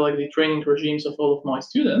checking, like the training regimes of all of my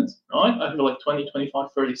students, right? I have like 20,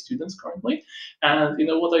 25, 30 students currently. And,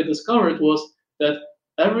 what I discovered was that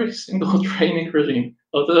every single training regime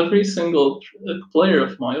of every single player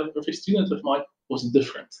of mine, of every student of mine was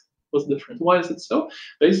different. Why is it so?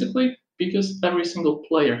 Basically, because every single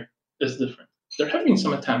player is different. There have been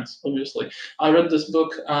some attempts, obviously. I read this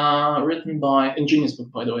book written by, ingenious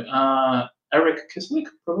book, by the way, Eric Kislik,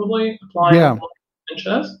 probably applying in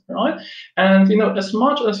chess, right? And as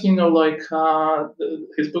much as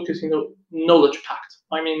his book is knowledge packed.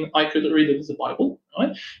 I mean, I could read it as a Bible,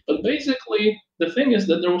 right? But basically, the thing is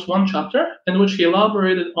that there was one chapter in which he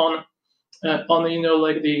elaborated on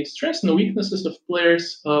the strengths and weaknesses of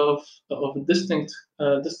players of distinct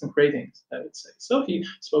ratings, I would say. So he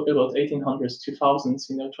spoke about 1800s,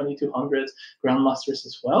 2000s, 2200s grandmasters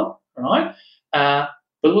as well, right?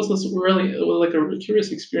 But what was really like a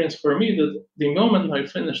curious experience for me that the moment I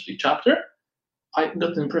finished the chapter, I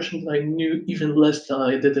got the impression that I knew even less than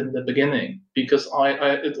I did in the beginning, because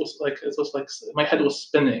it was like my head was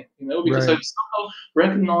spinning, because I was somehow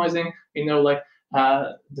recognizing,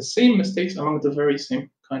 the same mistakes among the very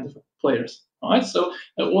same kind of players. All right. So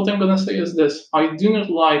what I'm going to say is this: I do not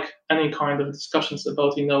like any kind of discussions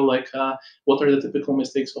about, what are the typical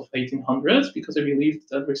mistakes of 1800s, because I believe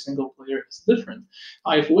that every single player is different.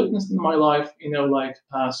 I've witnessed in my life,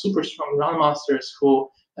 super strong grandmasters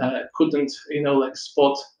who couldn't,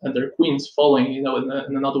 spot their queens falling, in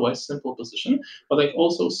an otherwise simple position. But I've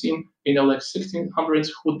also seen, 1600s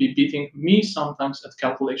who would be beating me sometimes at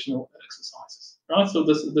calculational exercises. Right. So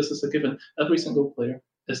this is a given. Every single player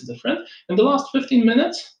is different. In the last 15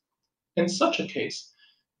 minutes, in such a case,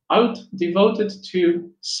 I would devote it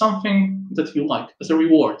to something that you like as a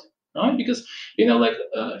reward, right? Because,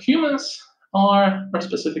 humans are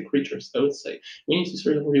specific creatures, I would say. We need to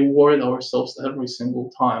sort of reward ourselves every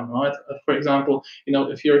single time, right? For example,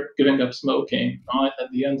 if you're giving up smoking, right,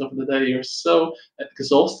 at the end of the day, you're so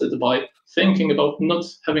exhausted by thinking about not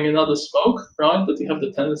having another smoke, right, that you have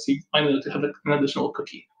the tendency, to have an additional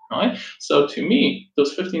cookie, right? So to me,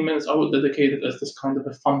 those 15 minutes I would dedicate it as this kind of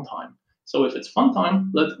a fun time. So if it's fun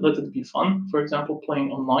time, let it be fun. For example,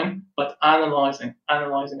 playing online, but analyzing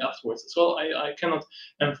afterwards as well. I cannot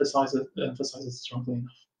emphasize it strongly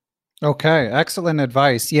enough. Okay, excellent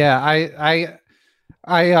advice. Yeah, I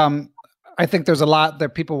think there's a lot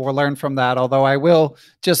that people will learn from that. Although I will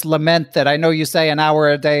just lament that I know you say an hour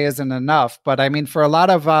a day isn't enough, but I mean, for a lot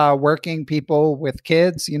of working people with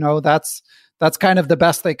kids, that's kind of the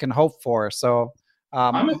best they can hope for. So.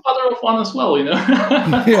 I'm a father of one as well,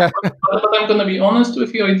 Yeah. But I'm going to be honest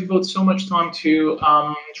with you. I devote so much time to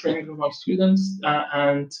training with my students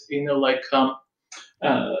and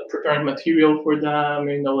preparing material for them.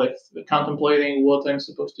 Contemplating what I'm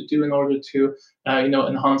supposed to do in order to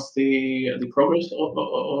enhance the progress of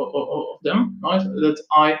them. Right. That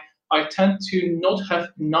I tend to not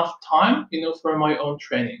have enough time, for my own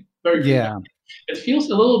training. Very frequently. It feels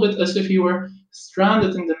a little bit as if you were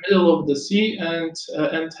stranded in the middle of the sea and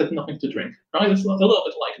had nothing to drink, right? It's a little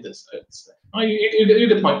bit like this, I would say. You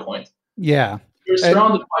get my point. Yeah. You're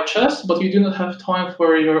surrounded by chess, but you do not have time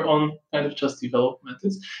for your own kind of chess development.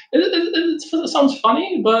 It sounds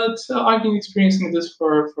funny, but I've been experiencing this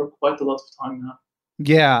for quite a lot of time now.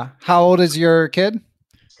 Yeah. How old is your kid?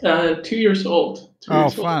 2 years old.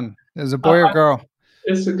 Fun. Is it a boy or girl?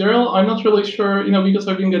 It's a girl. I'm not really sure, because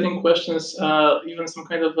I've been getting questions, even some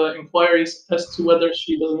kind of inquiries as to whether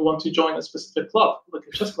she doesn't want to join a specific club, like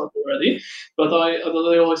a chess club already. But I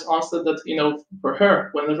always answered that, for her,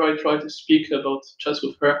 whenever I try to speak about chess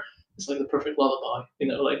with her, it's like the perfect lullaby.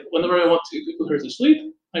 Whenever I want to put her to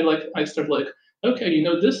sleep, I start like, okay,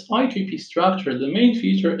 this IQP structure, the main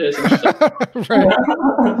feature is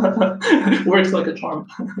works like a charm.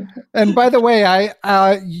 And by the way,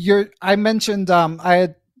 I mentioned I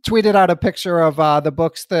had tweeted out a picture of the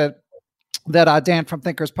books that Dan from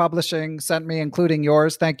Thinkers Publishing sent me, including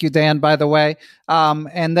yours. Thank you, Dan, by the way.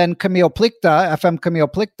 And then Camille Plichta, FM Camille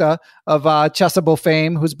Plichta of Chessable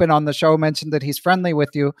fame, who's been on the show, mentioned that he's friendly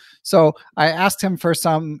with you. So I asked him for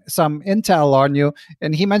some intel on you,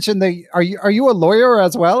 and he mentioned that are you a lawyer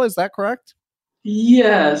as well? Is that correct?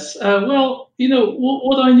 Yes. Well,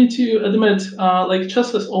 what I need to admit,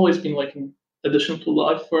 chess has always been like an addition to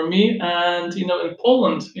life for me. And in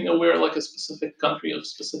Poland, we're like a specific country of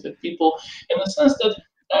specific people, in the sense that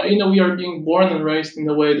we are being born and raised in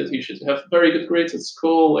a way that you should have very good grades at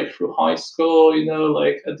school, like through high school,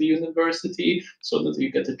 like at the university, so that you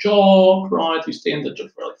get a job, right? You stay in the job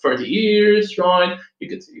for like 30 years, right? You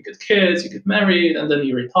get kids, you get married, and then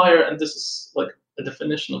you retire, and this is like a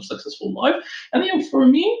definition of successful life. And for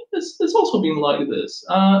me, it's also been like this.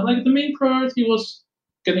 Like the main priority was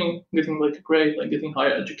getting like a grade, like getting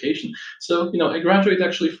higher education. So I graduated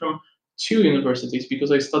actually from two universities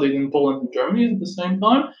because I studied in Poland and Germany at the same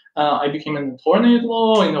time. I became an attorney at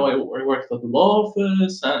law. I worked at the law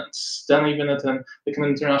office, and then even at an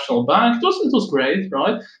international bank. It was great,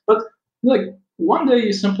 right? But like one day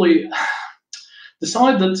you simply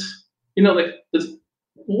decide that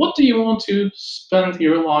what do you want to spend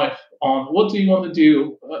your life on? What do you want to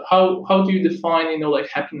do? How do you define like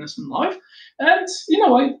happiness in life? And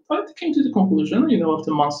I came to the conclusion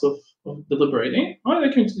after months of deliberating, right,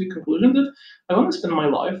 I came to the conclusion that I want to spend my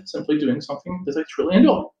life simply doing something that I truly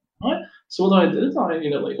enjoy. Right? So what I did, I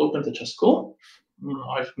opened a chess school.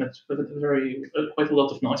 I've met quite a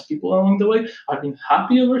lot of nice people along the way. I've been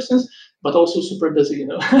happy ever since, but also super busy.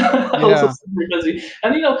 Also super busy.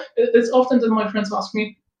 And it's often that my friends ask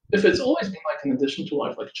me if it's always been like an addition to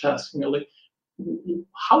life, like chess. Like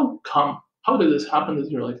how come? How did this happen that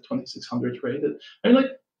you're like 2600 rated? I mean,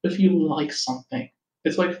 like if you like something,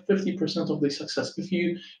 it's like 50% of the success.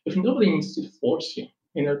 If nobody needs to force you,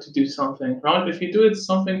 to do something, right? If you do it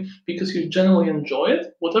something because you genuinely enjoy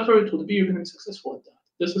it, whatever it will be, you're going to be successful at that.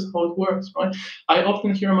 This is how it works, right? I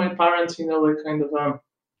often hear my parents, like kind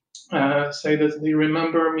of say that they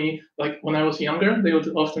remember me, like when I was younger, they would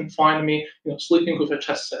often find me, sleeping with a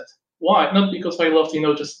chess set. Why? Not because I loved,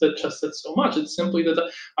 just the chess set so much. It's simply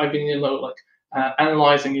that I've been,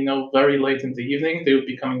 analyzing, very late in the evening. They would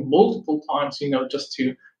be coming multiple times, just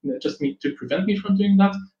to prevent me from doing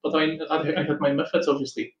that. But I had my methods,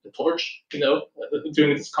 obviously, the torch,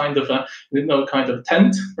 doing this kind of kind of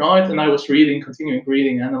tent, right? And I was continuing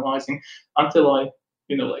reading, analyzing until I,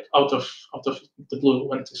 like out of the blue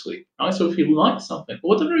went to sleep. Right? So if you like something,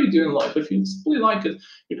 whatever you do in life, if you simply like it,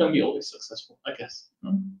 you're gonna be always successful, I guess.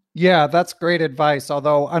 Yeah, that's great advice.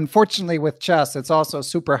 Although, unfortunately, with chess, it's also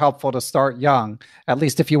super helpful to start young, at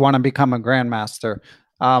least if you want to become a grandmaster.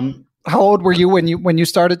 How old were you when you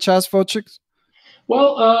started chess, Wojciech?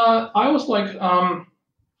 Well, I was like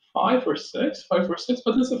 5 or 6, but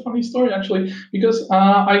it's a funny story actually, because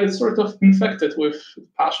I get sort of infected with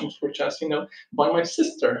passion for chess, by my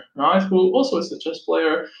sister, right, who also is a chess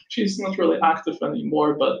player. She's not really active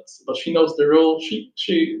anymore, but she knows the rule. She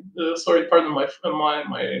sorry, pardon my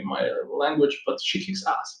language, but she kicks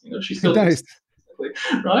ass. She still Nice.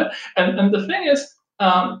 Right. And the thing is,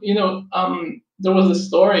 there was a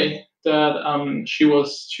story that she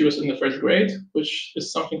was in the first grade, which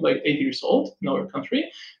is something like 8 years old in our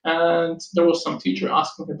country, and there was some teacher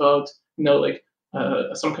asking about,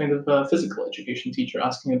 some kind of physical education teacher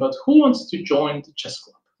asking about who wants to join the chess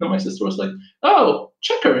club. And my sister was like, "Oh,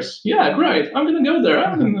 checkers, yeah, great. I'm gonna go there.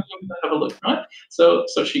 I'm gonna have a look." Right. So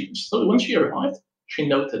when she arrived, she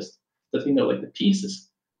noticed that the pieces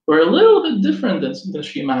were a little bit different than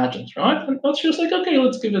she imagined, right? And she was like, "Okay,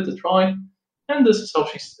 let's give it a try." And this is how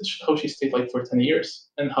she stayed like for 10 years,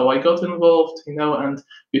 and how I got involved, and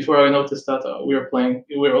before I noticed that we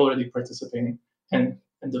were already participating in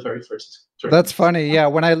the very first tournament. That's funny. Yeah.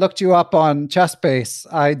 When I looked you up on ChessBase,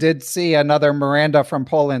 I did see another Miranda from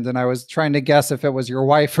Poland, and I was trying to guess if it was your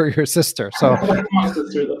wife or your sister. So My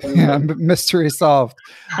sister, yeah, mystery solved.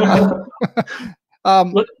 But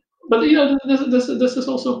this is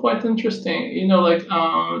also quite interesting.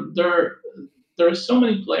 There are so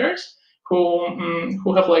many players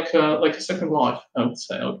who have like a second life. I would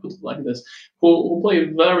say, I would put it like this: who play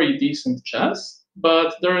very decent chess,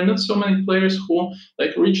 but there are not so many players who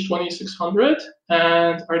like reach 2600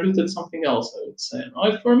 and are good at something else. I would say,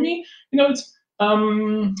 right? For me, it's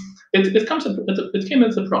it came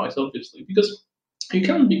at a price, obviously, because you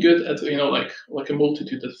cannot be good at like a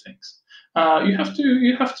multitude of things. You have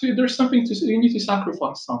to. There's something you need to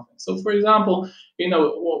sacrifice something. So, for example,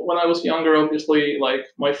 when I was younger, obviously, like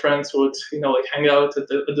my friends would, like hang out at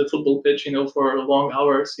the football pitch, for long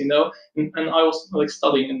hours, and I was like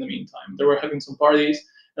studying in the meantime. They were having some parties,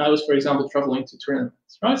 and I was, for example, traveling to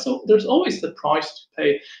tournaments, right? So there's always the price to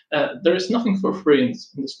pay. There is nothing for free in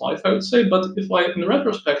this life, I would say. But in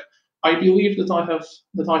retrospect, I believe that I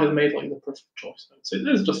have made like the perfect choice. I would say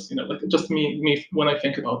it's just like just me when I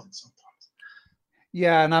think about it sometimes.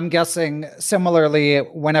 Yeah, and I'm guessing similarly,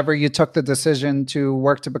 whenever you took the decision to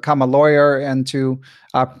work to become a lawyer and to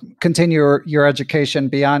continue your education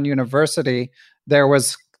beyond university, there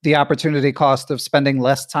was the opportunity cost of spending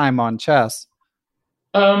less time on chess.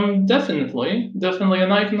 Definitely,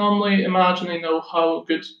 and I can only imagine, how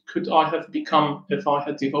good could I have become if I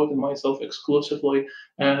had devoted myself exclusively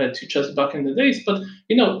to chess back in the days. But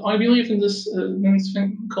I believe in this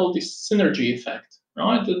thing called the synergy effect,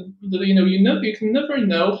 right? You can never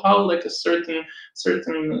know how like a certain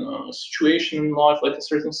situation in life, like a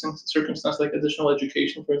certain circumstance, like additional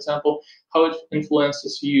education, for example, how it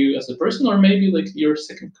influences you as a person, or maybe like your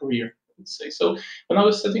second career. Let's say so. When I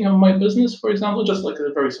was setting up my business, for example, just like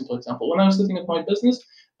a very simple example, when I was setting up my business,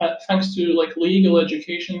 thanks to like legal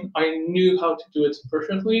education, I knew how to do it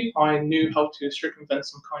perfectly. I knew how to circumvent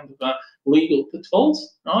some kind of legal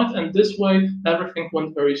pitfalls, right? And this way, everything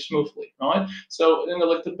went very smoothly, right? So,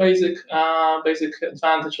 like the basic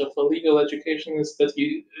advantage of a legal education is that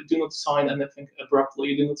you do not sign anything abruptly.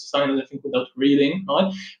 You do not sign anything without reading,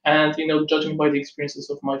 right? And judging by the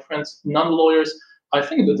experiences of my friends, non-lawyers, I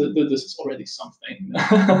think that this is already something.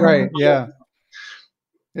 Right. Yeah.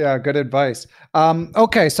 Yeah. Good advice.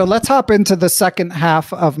 Okay. So let's hop into the second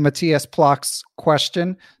half of Matthias Plock's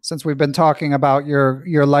question. Since we've been talking about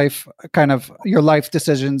your life, kind of your life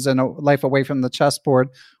decisions and a life away from the chessboard,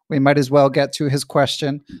 we might as well get to his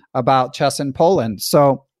question about chess in Poland.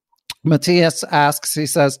 So Matthias asks, he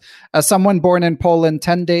says, as someone born in Poland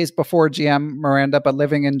 10 days before GM Miranda, but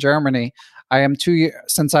living in Germany,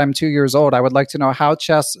 since I'm 2 years old, I would like to know how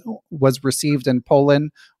chess was received in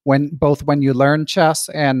Poland when you learned chess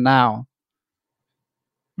and now.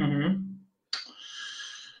 Mm-hmm.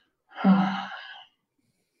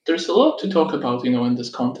 There's a lot to talk about, in this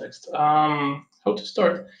context. How to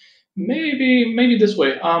start? Maybe this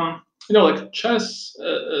way. Like chess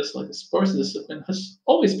as like a sports discipline has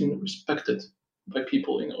always been respected by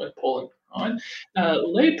people, in Poland, right?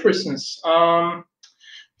 Laypersons,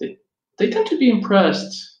 they tend to be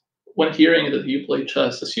impressed when hearing that you play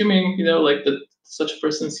chess, assuming like that such a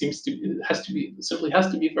person has to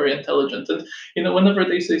be very intelligent. And whenever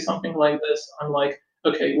they say something like this, I'm like,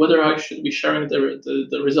 okay, whether I should be sharing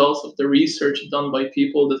the results of the research done by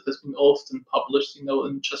people that has been often published,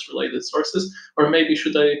 in chess-related sources, or maybe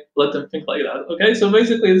should I let them think like that? Okay, so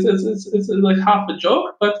basically it's like half a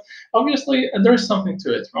joke, but obviously there's something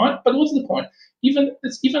to it, right? But what's the point?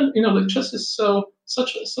 Like chess is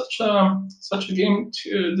such a game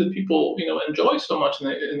that people enjoy so much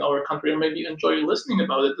in our country, and maybe enjoy listening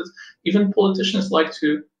about it, that even politicians like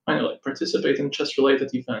to participate in chess related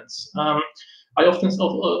events. I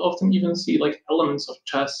often even see like elements of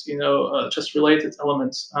chess, chess related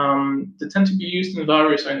elements that tend to be used in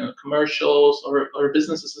various commercials or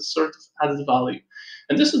businesses as sort of added value.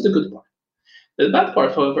 And this is the good part. The bad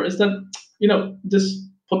part, however, is that this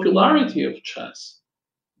popularity of chess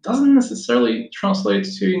doesn't necessarily translate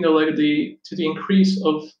to the increase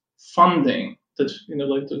of funding that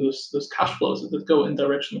like those cash flows that go in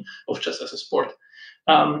direction of chess as a sport.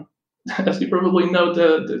 As you probably know,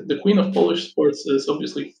 the queen of Polish sports is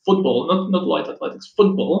obviously football, not light athletics,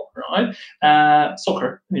 football, right?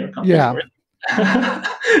 Soccer in your country, Yeah. sorry.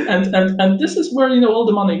 and this is where all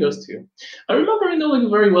the money goes to. I remember like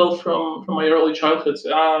very well from my early childhood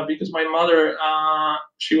because my mother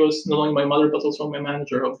she was not only my mother but also my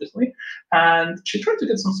manager, obviously, and she tried to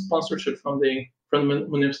get some sponsorship from the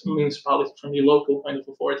municipality, from the local kind of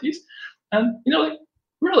authorities, and like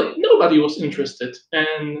really nobody was interested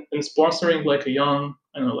in sponsoring like a young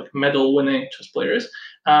like medal winning chess players,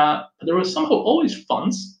 but there was somehow always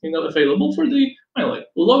funds available for the like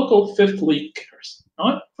local fifth league kickers,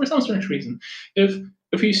 right? For some strange reason,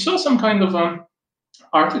 if you saw some kind of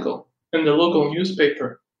article in the local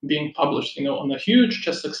newspaper being published on a huge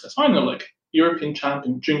chess success, like European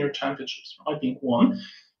champion, junior championships, right, being won,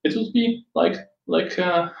 it would be like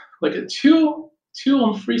a 2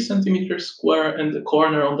 on 3 centimeters square in the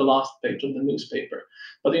corner on the last page of the newspaper.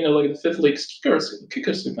 But like the fifth league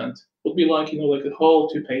kickers event would be like like the whole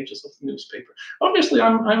 2 pages of the newspaper. Obviously,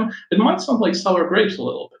 it might sound like sour grapes a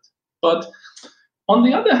little bit, but on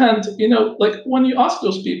the other hand, like when you ask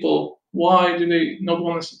those people why do they not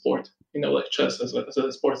want to support like chess as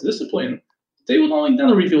a sports discipline, they would only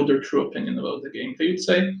then reveal their true opinion about the game. They would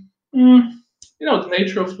say, the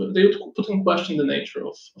nature of, they would put in question the nature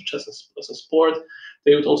of chess as a sport.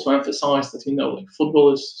 They would also emphasize that like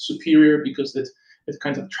football is superior because it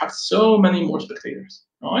kind of attracts so many more spectators,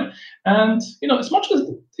 right? And as much as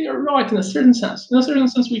they are right in a certain sense,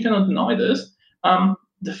 we cannot deny this.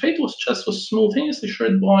 The fate of chess was simultaneously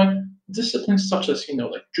shared by disciplines such as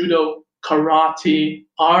like judo, karate,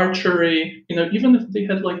 archery. Even if they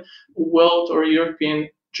had like world or European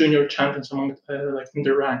junior champions among like in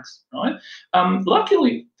their ranks, right?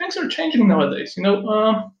 Luckily, things are changing nowadays. I think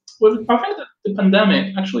that the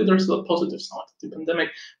pandemic, actually, there's a positive side to the pandemic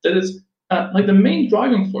that is like the main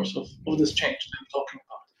driving force of this change that I'm talking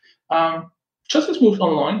about. Chess has moved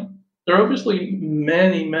online. There are obviously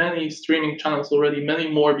many, many streaming channels already, many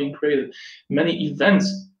more being created, many events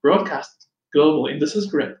broadcast globally. This is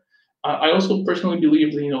great. I also personally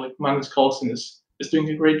believe that like Magnus Carlsen is doing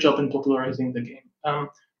a great job in popularizing the game.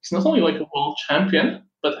 He's not only like a world champion,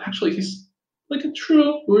 but actually he's like a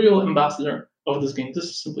true, real ambassador of this game. This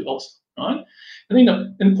is simply awesome, right?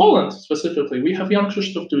 And in Poland specifically, we have Jan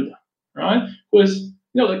Krzysztof Duda, right, who is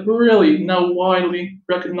like really now widely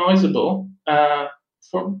recognizable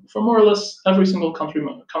for more or less every single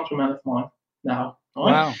countryman of mine now.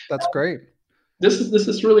 Right? Wow, that's great. This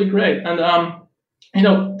is really great, and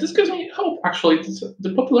this gives me hope. Actually,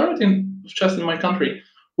 the popularity of chess in my country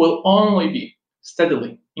will only be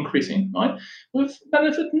steadily increasing, right? With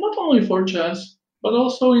benefit not only for chess, but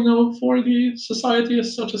also for the society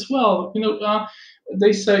as such as well.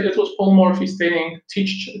 They say, it was Paul Morphy stating,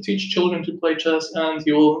 teach children to play chess and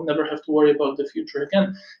you will never have to worry about the future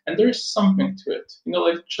again. And there is something to it.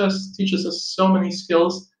 Like chess teaches us so many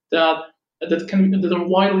skills that are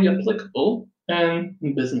widely applicable in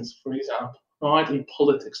business, for example, right? In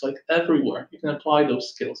politics, like everywhere, you can apply those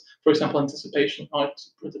skills. For example, anticipation, right?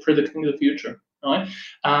 Predicting the future. Right?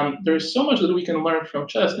 There is so much that we can learn from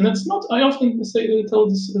chess, and it's not. I often say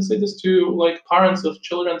this to like parents of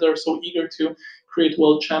children that are so eager to create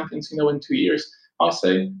world champions. In 2 years, I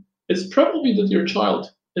say it's probably that your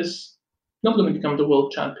child is not going to become the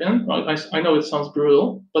world champion. Right? I know it sounds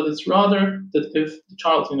brutal, but it's rather that if the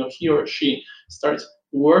child, he or she starts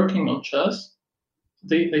working on chess,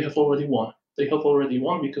 they have already won. They have already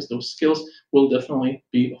won because those skills will definitely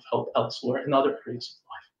be of help elsewhere in other areas of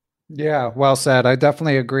life. Yeah, well said. I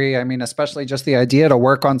definitely agree. I mean, especially just the idea to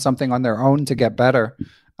work on something on their own to get better,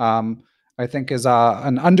 I think is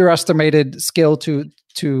an underestimated skill to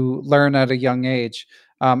learn at a young age.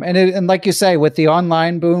 And like you say, with the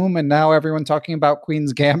online boom and now everyone talking about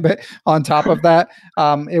Queen's Gambit on top of that,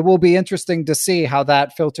 it will be interesting to see how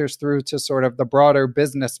that filters through to sort of the broader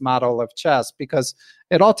business model of chess, because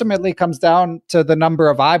it ultimately comes down to the number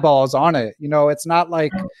of eyeballs on it. It's not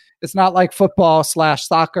like football /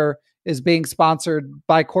 soccer is being sponsored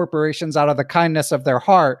by corporations out of the kindness of their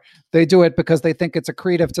heart. They do it because they think it's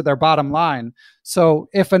accretive to their bottom line. So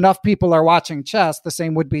if enough people are watching chess, the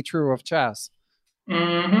same would be true of chess.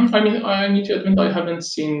 Mm-hmm. I mean, I need to admit I haven't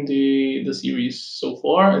seen the series so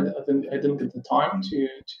far. I didn't get the time to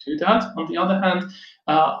do that. On the other hand,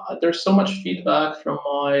 there's so much feedback from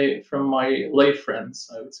my lay friends.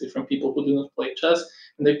 I would say from people who do not play chess,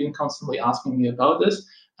 and they've been constantly asking me about this.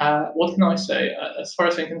 What can I say? As far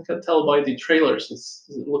as I can tell by the trailers,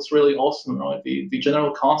 it looks really awesome, right? The general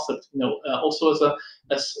concept, also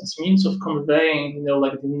as means of conveying,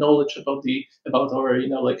 like the knowledge about our,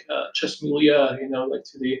 chess milieu, like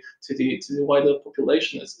to the wider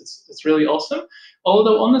population. It's really awesome.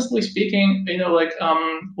 Although honestly speaking,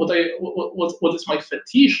 what is my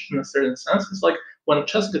fetish in a certain sense is like when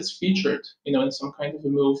chess gets featured, in some kind of a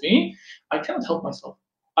movie, I cannot help myself.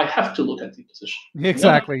 I have to look at the position.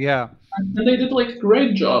 Exactly, yeah. And they did like a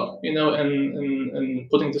great job, in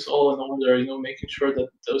putting this all in order, making sure that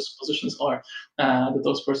those positions are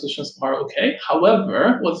okay.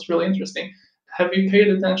 However, what's really interesting, have you paid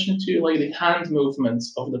attention to like the hand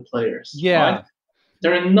movements of the players? Yeah. Right?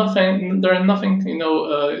 There are nothing, they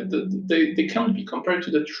can't be compared to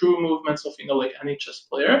the true movements of, like any chess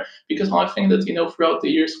player, because I think that, throughout the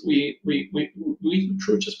years, we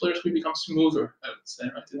true chess players, we become smoother, I would say,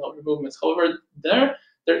 right, in our movements. However, it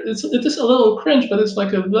is a little cringe, but it's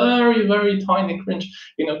like a very, very tiny cringe,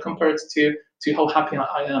 compared to how happy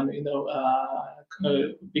I am,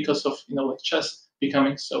 because of, like chess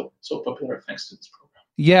becoming so popular thanks to this program.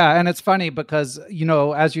 Yeah, and it's funny because,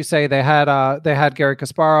 as you say, they had Garry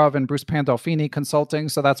Kasparov and Bruce Pandolfini consulting,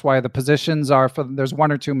 so that's why the positions are there's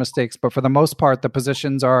one or two mistakes, but for the most part, the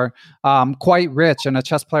positions are quite rich, and a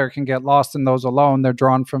chess player can get lost in those alone. They're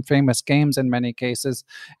drawn from famous games in many cases,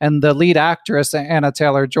 and the lead actress, Anna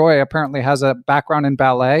Taylor-Joy, apparently has a background in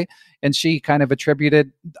ballet, and she kind of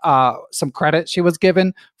attributed some credit she was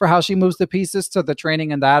given for how she moves the pieces to the training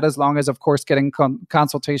in that, as long as, of course, getting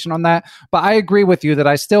consultation on that. But I agree with you that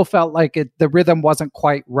I still felt like the rhythm wasn't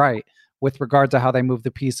quite right with regard to how they move the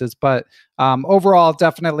pieces. But overall,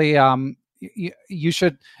 definitely, you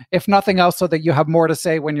should, if nothing else, so that you have more to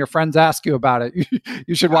say when your friends ask you about it.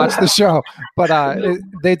 You should watch the show. But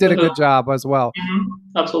they did a good job as well.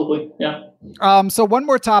 Absolutely, yeah. So one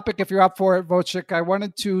more topic, if you're up for it, Wojciech. I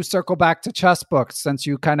wanted to circle back to chess books, since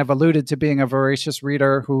you kind of alluded to being a voracious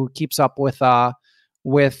reader who keeps up with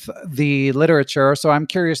the literature. So I'm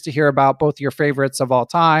curious to hear about both your favorites of all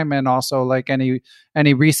time and also like any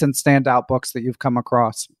recent standout books that you've come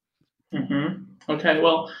across. Okay,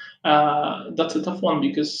 well, that's a tough one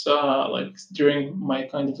because like during my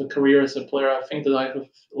kind of a career as a player, I think that I have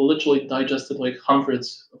literally digested like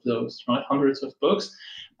hundreds of those, right? Hundreds of books.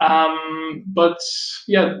 But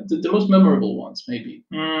yeah, the most memorable ones maybe.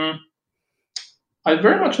 I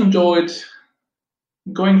very much enjoyed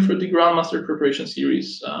going through the Grandmaster Preparation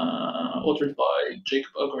series, authored by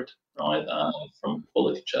Jacob Ogert, right, from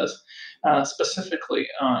Quality Chess, specifically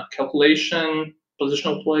calculation,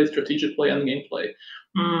 positional play, strategic play, and gameplay.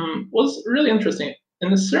 Was really interesting.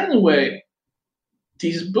 In a certain way,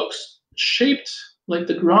 these books shaped like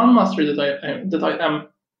the Grandmaster that I am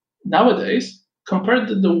nowadays compared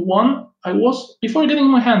to the one I was before getting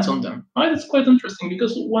my hands on them. Right, it's quite interesting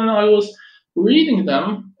because when I was reading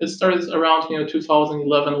them, it started around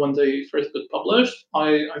 2011 when they first got published.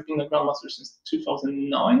 I've been a Grandmaster since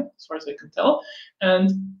 2009, as far as I can tell,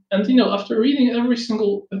 and after reading every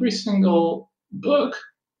single book,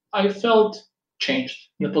 I felt changed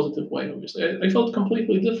in a positive way. Obviously, I felt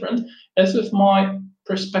completely different, as if my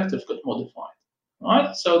perspective got modified.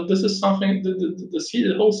 Right, so this is something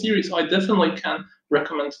the whole series I definitely can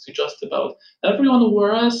recommend to just about everyone.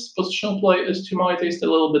 Whereas positional play is, to my taste,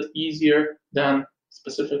 a little bit easier than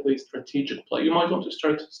specifically strategic play. You might want to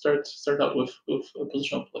start out with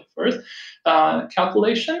positional play first.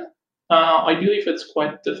 Calculation, I believe it's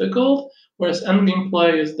quite difficult. Whereas endgame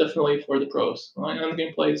play is definitely for the pros. Right?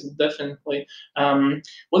 Endgame play is definitely.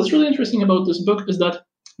 What's really interesting about this book is that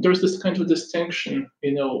there's this kind of distinction,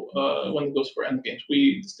 when it goes for endgames.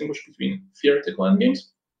 We distinguish between theoretical endgames,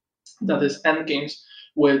 that is endgames,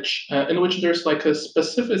 in which there's like a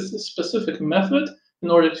specific method in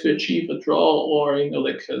order to achieve a draw, or in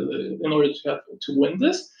order to win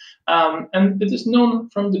this, and it is known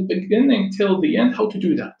from the beginning till the end how to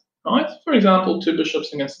do that. Right? For example, 2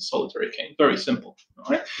 bishops against a solitary king, very simple.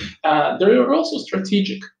 Right? There are also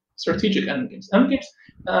strategic endgames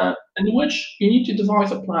in which you need to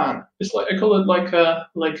devise a plan. It's like, I call it like a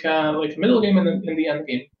middle game in the end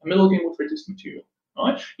game, a middle game with reduced material.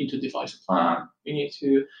 Right? You need to devise a plan. You need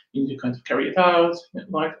to kind of carry it out,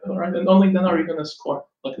 right? And only then are you going to score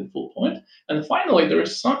like a full point. And finally, there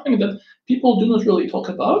is something that people do not really talk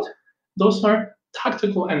about. Those are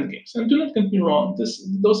tactical endgames. And do not get me wrong,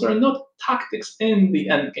 those are not tactics in the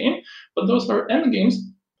endgame, but those are endgames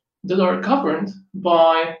that are governed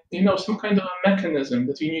by some kind of a mechanism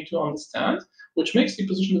that you need to understand, which makes the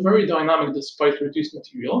position very dynamic despite reduced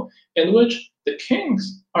material, in which the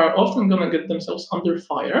kings are often going to get themselves under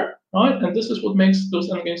fire, right? And this is what makes those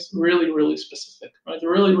endgames really, really specific, right?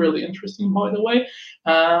 Really, really interesting, by the way.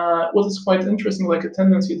 What is quite interesting, like a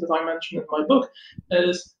tendency that I mentioned in my book,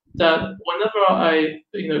 is that whenever I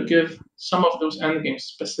give some of those endgames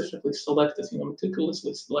specifically selected,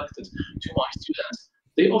 meticulously selected to my students,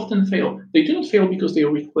 they often fail. They do not fail because they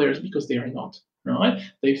are weak players, because they are not. Right?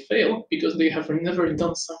 They fail because they have never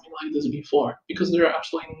done something like this before, because there are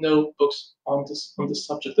absolutely no books on this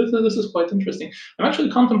subject. This is quite interesting. I'm actually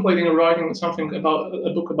contemplating writing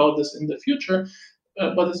a book about this in the future,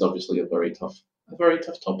 but it's obviously a very tough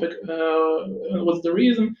topic. What's the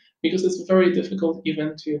reason? Because it's very difficult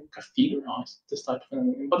even to categorize this type of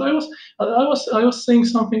phenomenon. But I was saying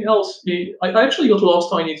something else. I actually got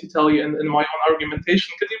lost. I need to tell you in my own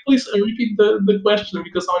argumentation. Could you please repeat the question,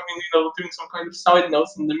 because I've been doing some kind of side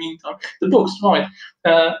notes in the meantime. The books, right?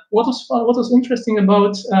 What was interesting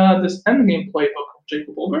about this endgame playbook of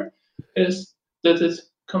Jacob Ogert is that it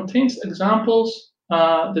contains examples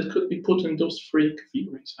that could be put in those 3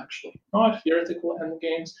 categories, actually. Right? Theoretical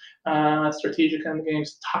endgames, strategic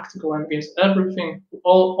endgames, tactical endgames, everything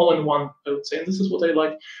all in one, I would say. And this is what I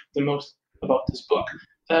like the most about this book.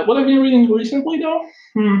 What I've been reading recently, though,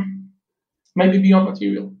 maybe Beyond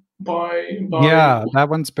Material by yeah, that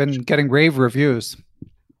one's been getting rave reviews.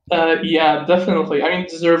 Yeah, definitely. I mean,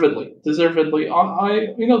 deservedly.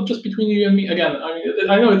 I just between you and me, again,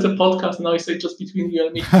 I know it's a podcast, and I say just between you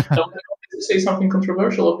and me. I wanted to say something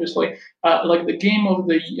controversial, obviously. Like the game of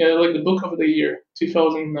the like the book of the year,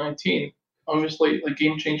 2019. Obviously, like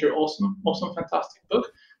Game Changer, awesome, fantastic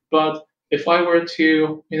book. But if I were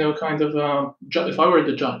to, if I were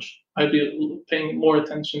the judge, I'd be paying more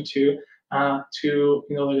attention to to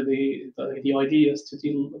like the ideas, to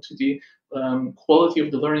the quality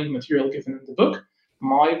of the learning material given in the book,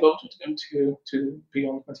 my vote would go to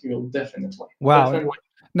Beyond Material, definitely. Wow. Definitely.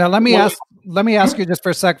 Now let me ask you just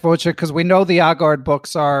for a sec, Wojciech, because we know the Agard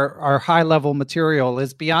books are high level material.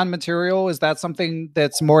 Is Beyond Material, is that something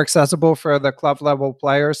that's more accessible for the club level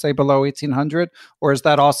player, say below 1800, or is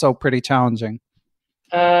that also pretty challenging?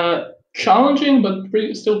 Challenging, but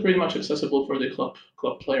still pretty much accessible for the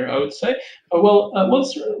club player, I would say.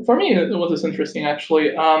 What's for me what is interesting actually,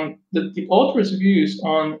 the author's views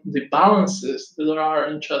on the balances that there are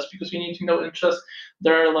in chess, because you need to know in chess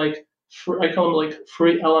there are like I call them like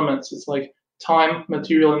three elements. It's like time,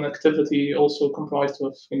 material, and activity, also comprised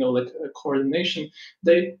of coordination.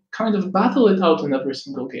 They kind of battle it out in every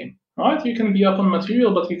single game. Right, you can be up on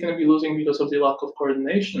material, but you can be losing because of the lack of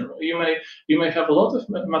coordination. You may have a lot of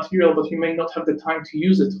material, but you may not have the time to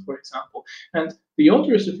use it, for example. And the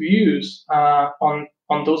author's views on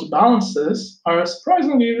those balances are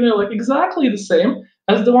surprisingly exactly the same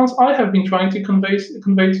as the ones I have been trying to convey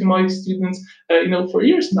to my students, for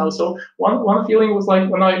years now. So one feeling was like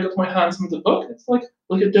when I got my hands on the book, it's like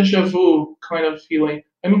a déjà vu kind of feeling.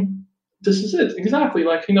 I mean, this is it exactly,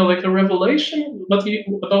 like a revelation, but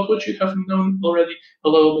about what you have known already a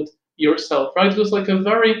little bit yourself, right? It was like a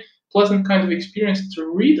very pleasant kind of experience to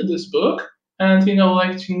read this book and to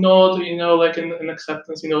nod, in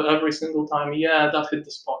acceptance, every single time. Yeah, that hit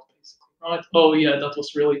the spot, basically, right? Oh yeah, this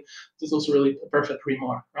was really a perfect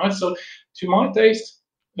remark, right? So to my taste,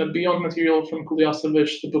 Beyond Material from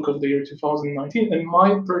Kuliasevich, the book of the year 2019, and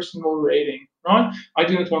my personal rating, right? I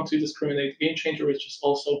do not want to discriminate. Game Changer is just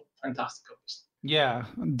also fantastic. Yeah.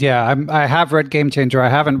 I have read Game Changer. I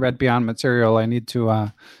haven't read Beyond Material. I need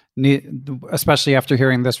to, especially after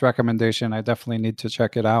hearing this recommendation, I definitely need to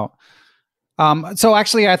check it out. So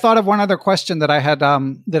actually, I thought of one other question that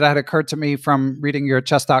had occurred to me from reading your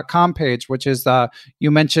chess.com page, which is you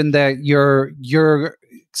mentioned that you're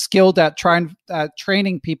skilled at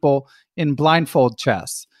training people in blindfold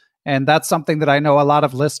chess. And that's something that I know a lot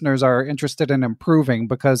of listeners are interested in improving,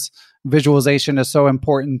 because visualization is so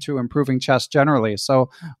important to improving chess generally.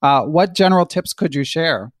 So what general tips could you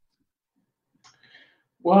share?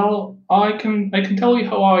 Well, I can tell you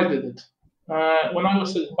how I did it. When I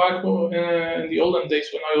was back in the olden days,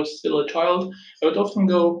 when I was still a child, I would often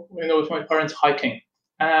go, with my parents hiking.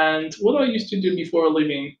 And what I used to do before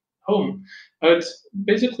leaving home, I would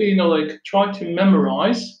basically, try to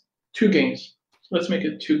memorize 2 games. Let's make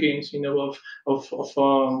it 2 games, of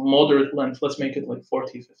moderate length. Let's make it like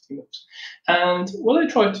 40, 50 moves. And what I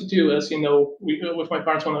tried to do is, with my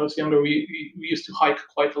parents when I was younger, we used to hike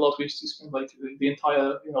quite a lot. We used to spend like the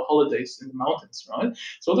entire, holidays in the mountains, right?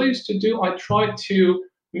 So what I used to do, I tried to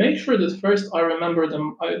make sure that first I remember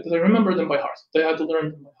them by heart. They had to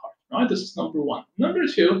learn them by heart, right? This is number 1. Number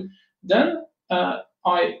 2, then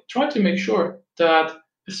I tried to make sure that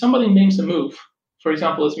if somebody names a move, for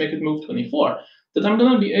example, let's make it move 24, that I'm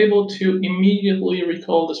going to be able to immediately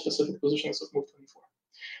recall the specific positions of move 24.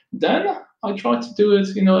 Then I tried to do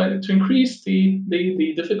it, to increase the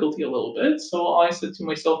difficulty a little bit. So I said to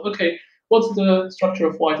myself, okay, what's the structure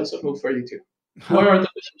of white as of move 32? Where are the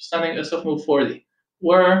bishops standing as of move 40?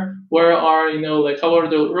 Where are, how are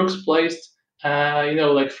the rooks placed,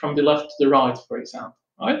 from the left to the right, for example,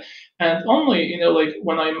 right? And only,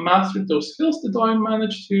 when I mastered those skills did I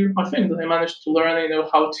manage to learn,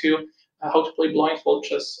 how to play blindfold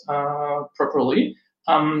chess properly.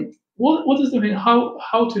 What is the thing?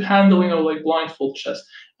 How to handle blindfold chess?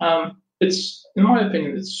 It's, in my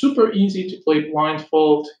opinion, it's super easy to play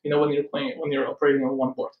blindfold. When you're operating on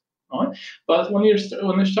one board, right? But when you're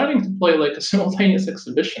starting to play like a simultaneous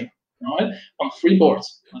exhibition, right, on 3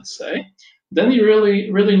 boards, let's say, then you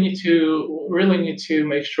really need to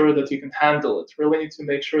make sure that you can handle it. Really need to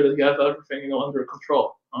make sure that you have everything under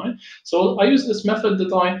control. Right? So I use this method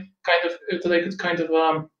that I could kind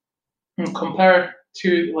of compare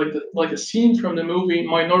to like a scene from the movie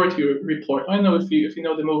Minority Report. I don't know if you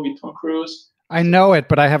know the movie Tom Cruise. I know it,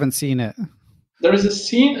 but I haven't seen it. There is a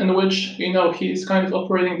scene in which he's kind of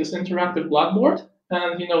operating this interactive blackboard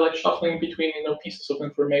and shuffling between pieces of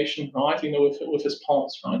information, right? With his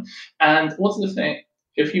palms, right? And what's the thing?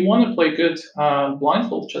 If you want to play good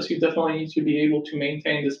blindfold chess, you definitely need to be able to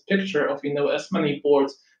maintain this picture of as many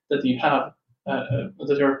boards that you have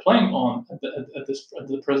that you're playing on at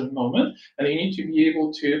the present moment, and you need to be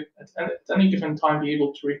able to at any given time be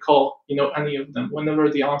able to recall any of them whenever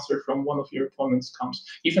the answer from one of your opponents comes,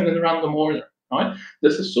 even in random order. Right?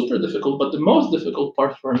 This is super difficult, but the most difficult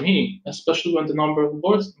part for me, especially when the number of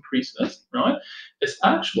boards increases, right, is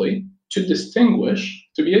actually to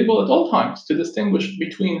be able at all times to distinguish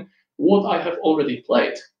between what I have already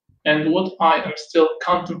played and what I am still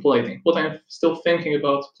contemplating, what I'm still thinking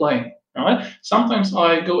about playing. Right? Sometimes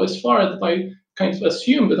I go as far that I kind of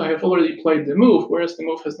assume that I have already played the move, whereas the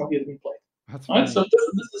move has not yet been played. That's Right? funny.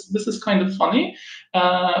 So this is kind of funny.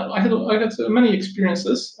 I had many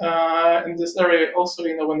experiences in this area. Also,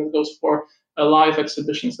 when it goes for live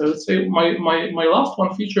exhibitions, I would say my last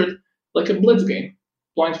one featured like a blitz game,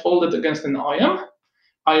 blindfolded against an IM.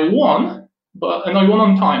 I won, and I won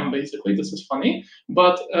on time. Basically, this is funny.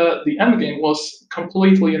 But the end game was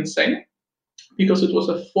completely insane, because it was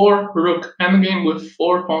a 4-rook endgame with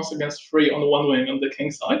 4 pawns against 3 on one wing on the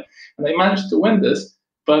king side. And I managed to win this,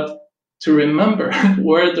 but to remember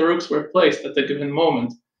where the rooks were placed at the given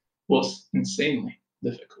moment was insanely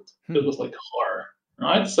difficult. It was like horror,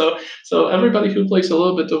 right? So everybody who plays a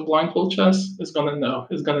little bit of blindfold chess is gonna know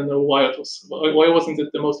why wasn't it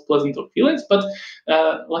the most pleasant of feelings. But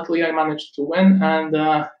luckily I managed to win, and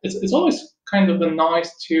it's always kind of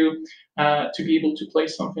nice to be able to play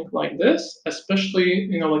something like this, especially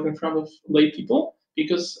like in front of lay people,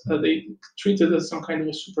 because they treat it as some kind of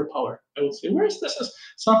a superpower, I would say. Whereas this is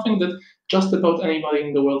something that just about anybody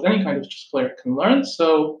in the world, any kind of chess player, can learn.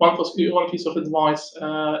 So one piece of advice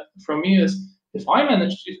from me is, if I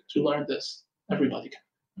manage to learn this, everybody can.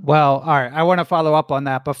 Well, all right. I want to follow up on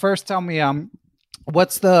that, but first, tell me,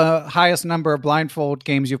 what's the highest number of blindfold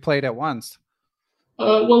games you've played at once?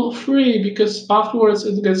 Well, 3, because afterwards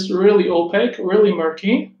it gets really opaque, really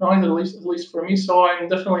murky, right? At least for me. So I'm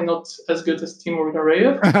definitely not as good as Timur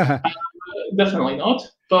Gareev. Definitely not.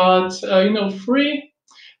 But 3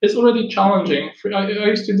 is already challenging. I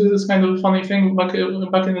used to do this kind of funny thing back in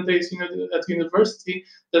the days, at university,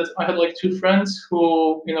 that I had like 2 friends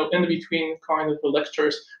who, in between kind of the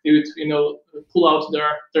lectures, they would, pull out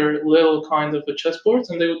their little kind of chessboards,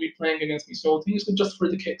 and they would be playing against me simultaneously, just for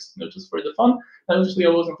the kicks, just for the fun. And obviously, I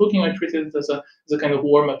wasn't looking. I treated it as a kind of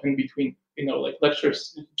warm up in between, like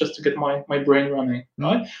lectures, just to get my brain running,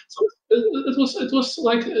 right? So it was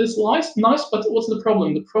like, it's nice, but what's the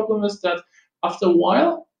problem? The problem is that after a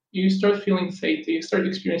while, you start feeling fatigue. You start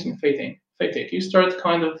experiencing fatigue. You start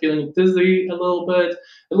kind of feeling dizzy a little bit,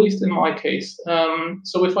 at least in my case.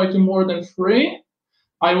 So if I do more than 3,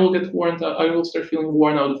 I will get worn out. I will start feeling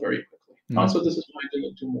worn out very quickly. So this is why I do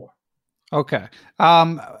not do more. Okay.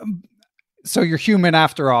 So you're human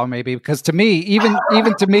after all, maybe, because to me, even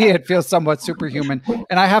to me, it feels somewhat superhuman.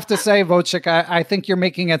 And I have to say, Wojciech, I think you're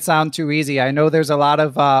making it sound too easy. I know there's a lot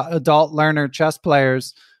of adult learner chess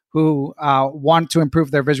players who want to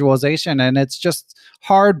improve their visualization, and it's just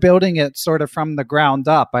hard building it sort of from the ground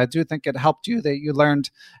up. I do think it helped you that you learned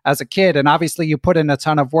as a kid, and obviously you put in a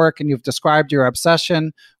ton of work, and you've described your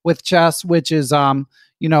obsession with chess, which is,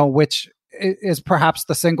 which is perhaps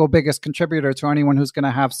the single biggest contributor to anyone who's going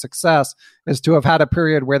to have success, is to have had a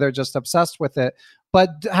period where they're just obsessed with it.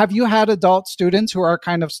 But have you had adult students who are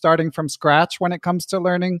kind of starting from scratch when it comes to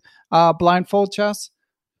learning blindfold chess?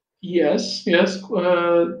 Yes, they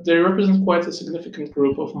represent quite a significant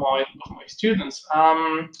group of my students.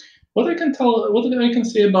 What I can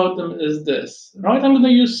say about them is this, right? I'm going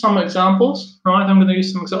to use some examples, right?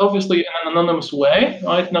 Obviously in an anonymous way,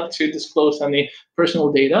 right? Not to disclose any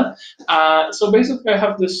personal data. So basically, I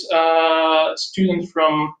have this student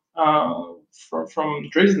from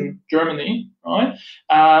Dresden, Germany, right?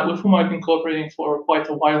 With whom I've been cooperating for quite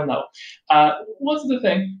a while now. What's the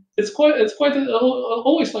thing? It's quite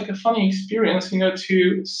always like a funny experience,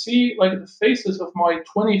 to see like the faces of my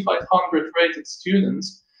 2,500 rated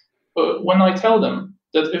students when I tell them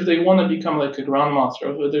that if they want to become like a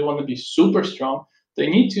grandmaster, or if they want to be super strong, they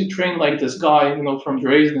need to train like this guy, from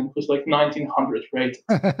Dresden, who's like 1,900 rated.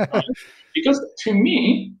 Right? Because to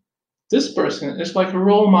me, this person is like a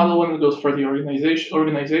role model when it goes for the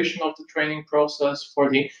organization of the training process, for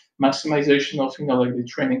the maximization of like the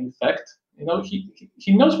training effect.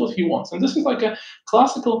 He knows what he wants, and this is like a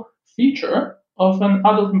classical feature of an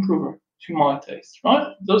adult improver, to my taste,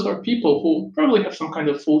 right? Those are people who probably have some kind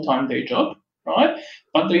of full-time day job, right?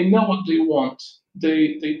 But they know what they want.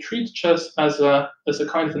 They treat chess as a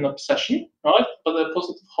kind of an obsession, right? But a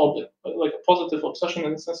positive hobby, like a positive obsession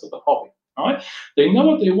in the sense of a hobby, right? They know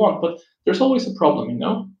what they want, but there's always a problem,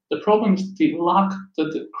 The problem is the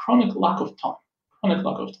chronic lack of time. Right?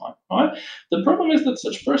 The problem is that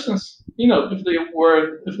such persons, if they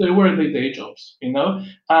were in their day jobs,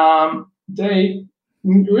 they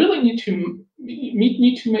really need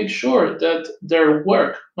to make sure that their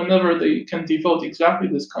work, whenever they can devote exactly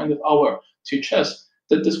this kind of hour to chess,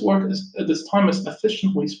 that this time is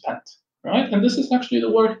efficiently spent, right? And this is actually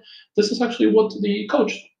the work. This is actually what the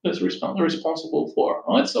coach is responsible for,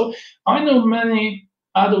 right? So I know many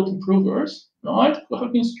adult improvers right, who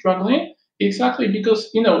have been struggling exactly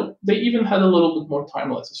because they even had a little bit more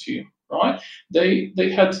time, let's assume, right? They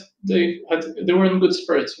were in good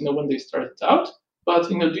spirits, when they started out, but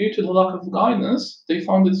due to the lack of guidance, they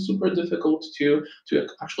found it super difficult to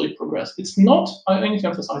actually progress. It's not. I need to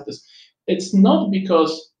emphasize this. It's not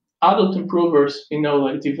because adult improvers,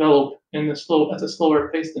 develop at a slower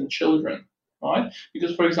pace than children, right?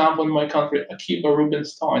 Because, for example, in my country, Akiba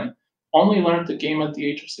Rubinstein only learned the game at the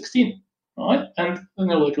age of 16, right? And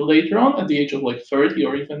later on, at the age of 30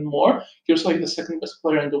 or even more, he was the second best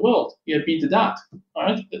player in the world. He had beat that,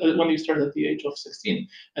 right? When he started at the age of 16.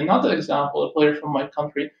 Another example, a player from my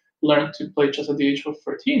country learned to play chess at the age of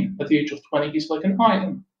 13. At the age of 20, he's an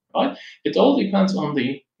IM, right? It all depends on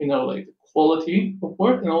the quality of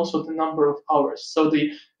work and also the number of hours. So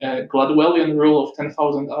the Gladwellian rule of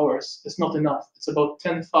 10,000 hours is not enough. It's about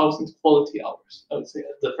 10,000 quality hours, I would say,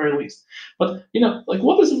 at the very least. But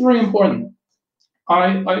what is very important?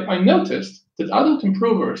 I noticed that adult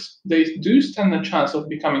improvers, they do stand a chance of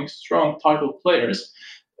becoming strong title players,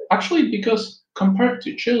 actually because compared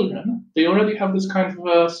to children, they already have this kind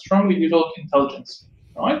of strongly developed intelligence.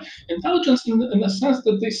 Right? Intelligence in the sense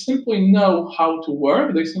that they simply know how to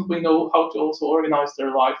work, they simply know how to also organize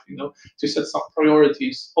their life, to set some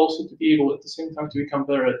priorities, also to be able at the same time to become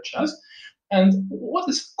better at chess. And what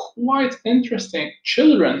is quite interesting,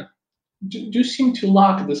 children do seem to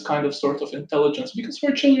lack this kind of sort of intelligence, because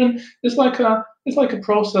for children it's like a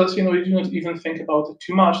process. You do not even think about it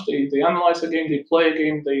too much. They analyze a game, they play a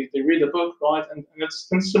game, they read a book, right? And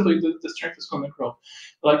simply the strength is going to grow.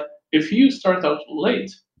 If you start out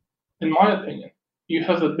late, in my opinion, you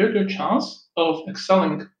have a bigger chance of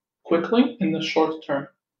excelling quickly in the short term,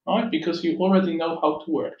 right? Because you already know how to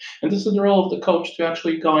work. And this is the role of the coach, to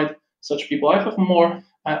actually guide such people. I have more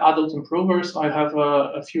adult improvers. I have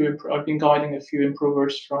I've been guiding a few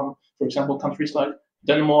improvers from, for example, countries like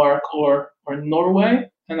Denmark or Norway.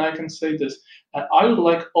 And I can say this, I would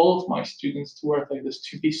like all of my students to work like this,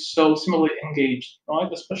 to be so similarly engaged, right?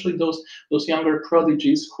 Especially those younger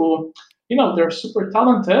prodigies who, they're super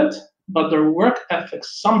talented, but their work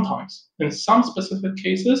ethics sometimes, in some specific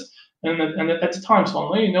cases, and at times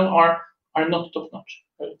only, are not top notch.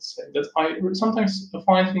 I would say that I sometimes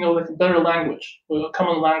find, a better language, a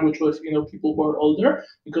common language with, people who are older,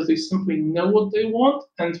 because they simply know what they want,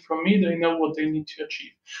 and from me, they know what they need to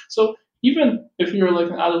achieve. So even if you're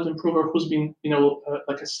an adult improver who's been,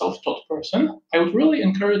 a self-taught person, I would really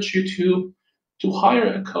encourage you to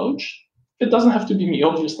hire a coach. It doesn't have to be me,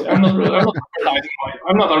 obviously. I'm not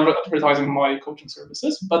advertising my coaching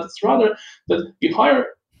services, but it's rather that you hire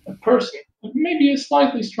a person, maybe a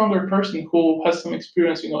slightly stronger person who has some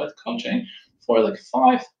experience, at coaching, for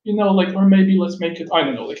 5, or maybe let's make it,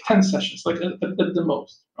 10 sessions, at the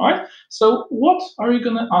most, right? So what are you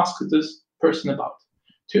gonna ask this person about?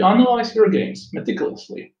 To analyze your games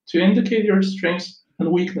meticulously, to indicate your strengths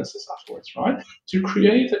and weaknesses afterwards, right? To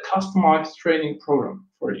create a customized training program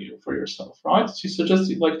for yourself, right? To suggest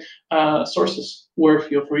sources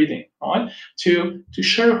worthy of reading, right? To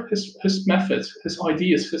share his methods, his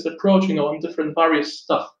ideas, his approach, on different various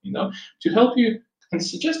stuff, to help you and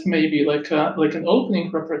suggest maybe an opening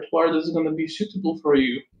repertoire that's going to be suitable for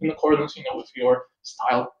you in accordance, with your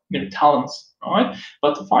style, your talents, right?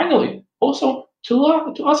 But finally, also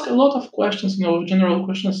to ask a lot of questions, general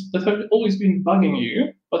questions that have always been bugging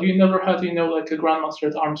you, but you never had, a grandmaster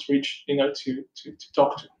at arm's reach, to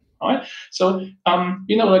talk to, right? So,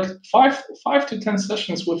 5 to 10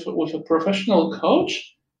 sessions with a professional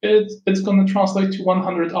coach, it's going to translate to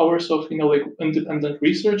 100 hours of, independent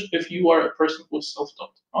research if you are a person who's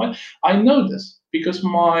self-taught, right? I know this because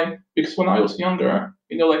when I was younger,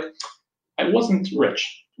 I wasn't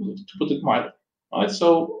rich, to put it mildly, right?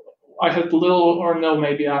 So I had little or no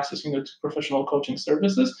maybe access, to professional coaching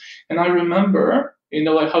services. And I remember,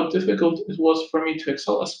 how difficult it was for me to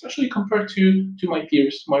excel, especially compared to my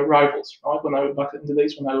peers, my rivals, right? When I was back in the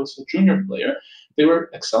days when I was a junior player, they were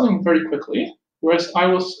excelling very quickly, whereas I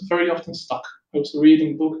was very often stuck. I was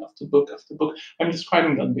reading book after book after book. I'm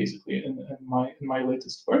describing that basically in my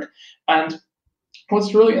latest work. And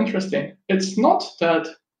what's really interesting, it's not that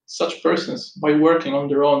such persons, by working on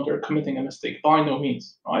their own, they're committing a mistake, by no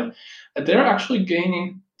means, right? They're actually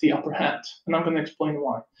gaining the upper hand, and I'm going to explain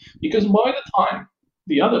why. Because by the time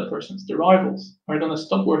the other persons, the rivals, are going to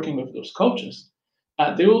stop working with those coaches,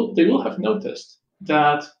 they will have noticed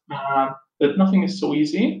that nothing is so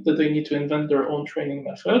easy, that they need to invent their own training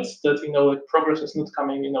methods, that progress is not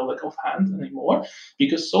coming, offhand anymore,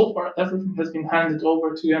 because so far everything has been handed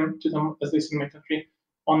over to them, as they say in my country,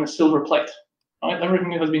 on a silver plate. right?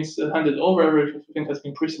 Everything has been handed over, everything has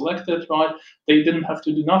been pre-selected, right? They didn't have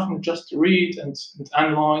to do nothing, just to read and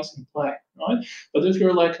analyze and play, right? But if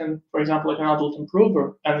you're for example, like an adult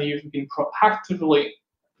improver, and you've been proactively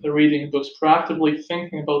reading books, proactively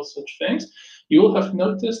thinking about such things, you will have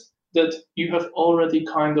noticed that you have already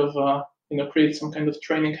kind of created some kind of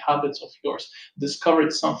training habits of yours,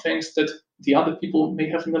 discovered some things that the other people may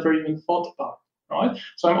have never even thought about, right?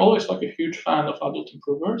 So I'm always like a huge fan of adult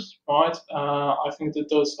improvers, right? I think that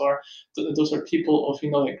those are people of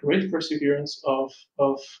like great perseverance, of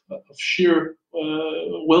sheer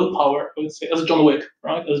willpower, I would say, as John Wick,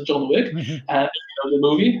 right? As John Wick, the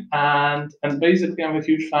movie, and basically I'm a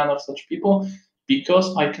huge fan of such people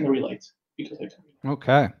because I can relate.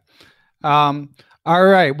 Okay. All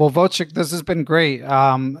right. Well, Wojciech, this has been great.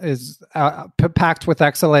 Is packed with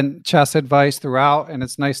excellent chess advice throughout, and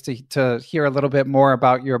it's nice to hear a little bit more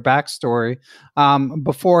about your backstory.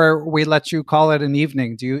 Before we let you call it an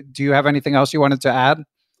evening, do you have anything else you wanted to add?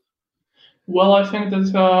 Well, I think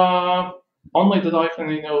that only that I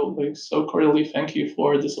can, so cordially thank you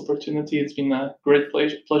for this opportunity. It's been a great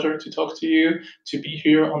pleasure to talk to you, to be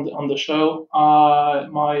here on the show.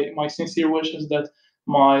 My sincere wish is that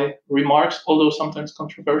my remarks, although sometimes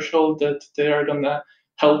controversial, that they are going to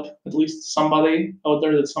help at least somebody out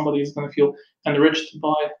there, that somebody is going to feel enriched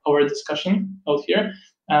by our discussion out here.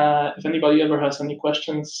 If anybody ever has any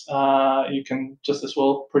questions, you can just as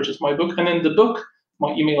well purchase my book. And in the book,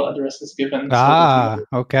 my email address is given.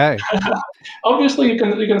 Okay. Obviously, you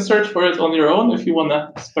can search for it on your own if you want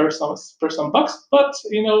to spare some bucks. But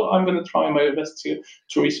I'm going to try my best to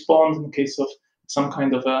respond in case of some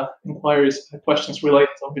kind of inquiries, questions related,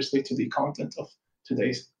 obviously, to the content of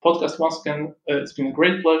today's podcast. Once again, it's been a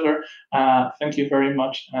great pleasure. Thank you very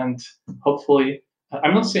much, and hopefully,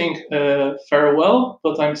 I'm not saying farewell,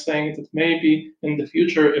 but I'm saying that maybe in the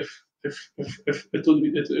future, if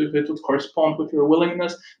it would correspond with your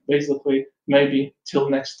willingness, basically maybe till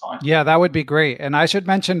next time. Yeah, that would be great. And I should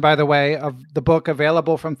mention, by the way, of the book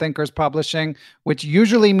available from Thinkers Publishing, which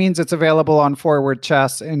usually means it's available on Forward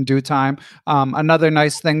Chess in due time. Another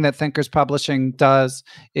nice thing that Thinkers Publishing does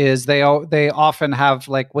is they often have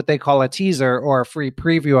like what they call a teaser or a free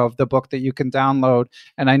preview of the book that you can download.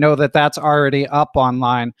 And I know that that's already up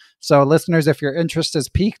online. So listeners, if your interest is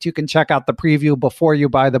piqued, you can check out the preview before you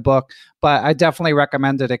buy the book. But I definitely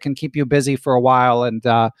recommend it. It can keep you busy for a while. And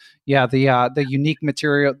the unique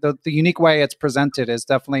material, the unique way it's presented is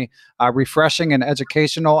definitely refreshing and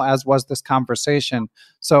educational, as was this conversation.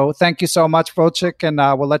 So thank you so much, Wojciech, and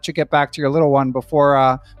we'll let you get back to your little one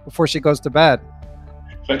before she goes to bed.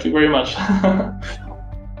 Thank you very much.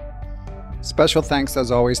 Special thanks, as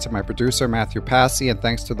always, to my producer, Matthew Passy, and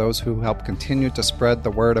thanks to those who help continue to spread the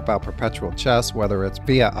word about Perpetual Chess, whether it's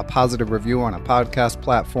via a positive review on a podcast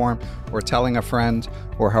platform or telling a friend,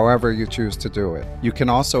 or however you choose to do it. You can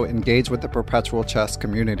also engage with the Perpetual Chess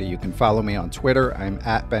community. You can follow me on Twitter, I'm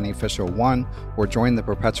at BennyFisher1, or join the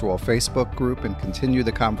Perpetual Facebook group and continue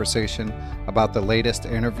the conversation about the latest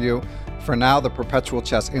interview. For now, the Perpetual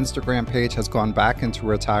Chess Instagram page has gone back into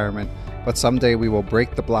retirement, but someday we will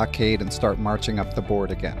break the blockade and start marching up the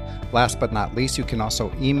board again. Last but not least, you can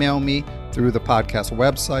also email me through the podcast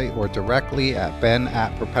website or directly at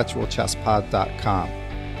ben@perpetualchesspod.com.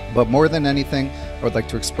 But more than anything, I would like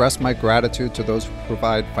to express my gratitude to those who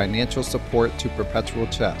provide financial support to Perpetual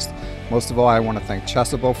Chess. Most of all, I want to thank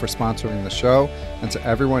Chessable for sponsoring the show, and to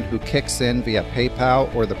everyone who kicks in via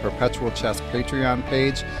PayPal or the Perpetual Chess Patreon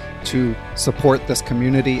page to support this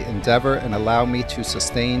community endeavor and allow me to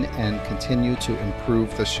sustain and continue to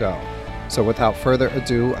improve the show. So without further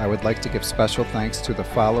ado, I would like to give special thanks to the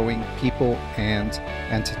following people and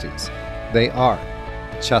entities. They are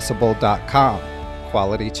Chessable.com,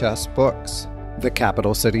 Quality Chess Books, the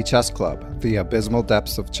Capital City Chess Club, the Abysmal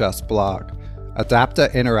Depths of Chess blog, Adapta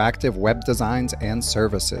Interactive Web Designs and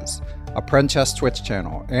Services, Apprentice Twitch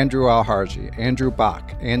channel, Andrew Alharji, Andrew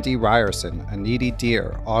Bach, Andy Ryerson, Aniti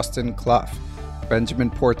Deer, Austin Clough, Benjamin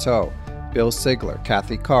Porteau, Bill Sigler,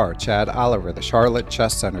 Kathy Carr, Chad Oliver, the Charlotte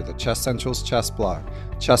Chess Center, the Chess Central's Chess blog,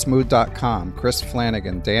 Chessmood.com, Chris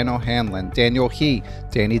Flanagan, Dan O'Hanlon, Daniel He,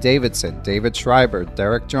 Danny Davidson, David Schreiber,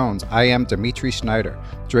 Derek Jones, I am Dimitri Schneider,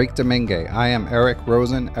 Drake Domingue, I am Eric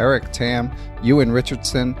Rosen, Eric Tam, Ewan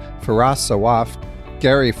Richardson, Faraz Sawaf,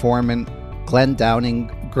 Gary Foreman, Glenn Downing,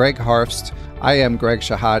 Greg Harfst, I am Greg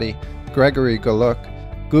Shahadi, Gregory Galuk,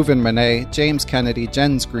 Guven Manet, James Kennedy,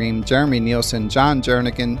 Jen Scream, Jeremy Nielsen, John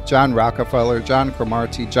Jernigan, John Rockefeller, John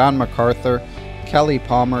Cromartie, John MacArthur, Kelly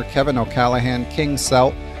Palmer, Kevin O'Callahan, King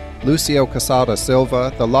Selt, Lucio Casada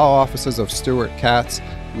Silva, the law offices of Stuart Katz,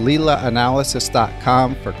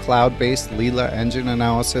 LeelaAnalysis.com for cloud-based Leela engine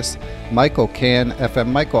analysis, Michael Can, FM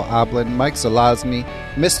Michael Oblin, Mike Zelazny,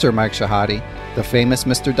 Mr. Mike Shahadi, the famous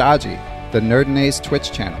Mr. Dodgy, the Nerdnays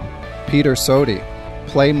Twitch channel, Peter Sodi,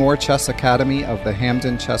 Play More Chess Academy of the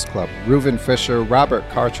Hamden Chess Club, Reuven Fisher, Robert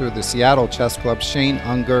Karcher, the Seattle Chess Club, Shane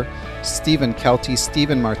Unger, Stephen Kelty,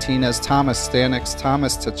 Stephen Martinez, Thomas Stanix,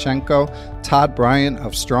 Thomas Tachenko, Todd Bryant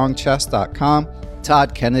of StrongChess.com,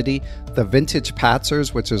 Todd Kennedy, The Vintage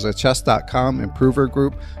Patzers, which is a Chess.com improver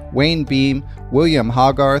group, Wayne Beam, William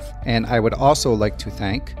Hogarth, and I would also like to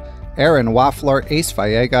thank Aaron Waffler, Ace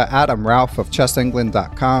Vallega, Adam Ralph of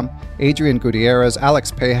ChessEngland.com, Adrian Gutierrez,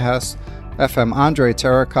 Alex Pejas, FM Andrei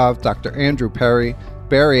Terakov, Dr. Andrew Perry,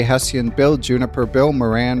 Barry Hessian, Bill Juniper, Bill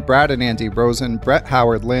Moran, Brad and Andy Rosen, Brett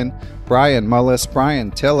Howard Lynn, Brian Mullis,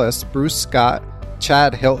 Brian Tillis, Bruce Scott,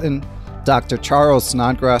 Chad Hilton, Dr. Charles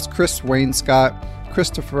Snodgrass, Chris Wainscott,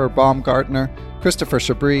 Christopher Baumgartner, Christopher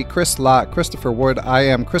Chabris, Chris Lott, Christopher Wood, I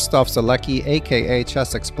am Christoph Zalecki, aka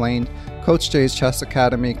Chess Explained, Coach J's Chess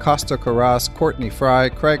Academy, Costa Carras, Courtney Fry,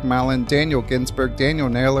 Craig Mallon, Daniel Ginsberg, Daniel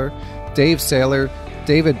Naylor, Dave Saylor,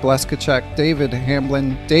 David Bleskacek, David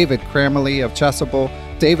Hamblin, David Cramley of Chessable,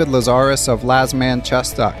 David Lazaris of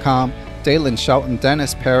LazmanChess.com, Dalen Shelton,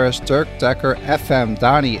 Dennis Parrish, Dirk Decker, FM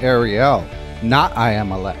Donnie Ariel, not I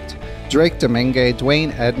Am Elect, Drake Domingue,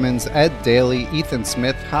 Dwayne Edmonds, Ed Daly, Ethan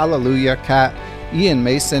Smith, Hallelujah Cat, Ian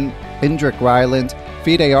Mason, Indrik Ryland,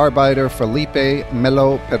 Fide Arbeiter, Felipe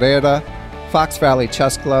Melo Pereira, Fox Valley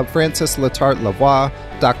Chess Club, Francis Letarte Lavoie,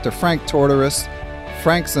 Dr. Frank Tortoris,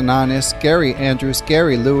 Frank Zananis, Gary Andrews,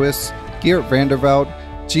 Gary Lewis, Geert Vanderveld,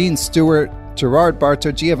 Gene Stewart, Gerard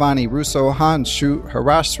Barta, Giovanni Russo, Hans Schut,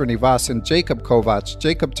 Harash Srinivasan, Jacob Kovac,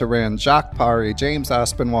 Jacob Turan, Jacques Pari, James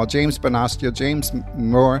Aspinwall, James Benastia, James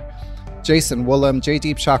Moore, Jason Woolham,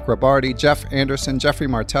 Jaydeep Chakrabarty, Jeff Anderson, Jeffrey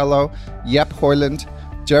Martello, Yep Hoyland,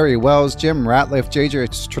 Jerry Wells, Jim Ratliff, JJ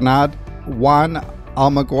Stranad, Juan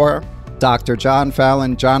Almagor, Dr. John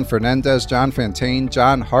Fallon, John Fernandez, John Fontaine,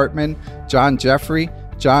 John Hartman, John Jeffrey,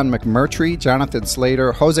 John McMurtry, Jonathan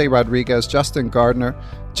Slater, Jose Rodriguez, Justin Gardner,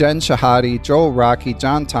 Jen Shahadi, Joel Rocky,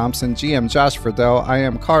 John Thompson, GM Josh Friedel, I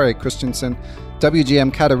am Kare Christensen,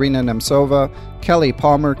 WGM Katerina Nemtsova, Kelly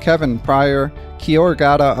Palmer, Kevin Pryor, Kior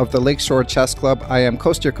Gata of the Lakeshore Chess Club, I am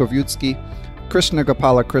Kostya Kovutsky, Krishna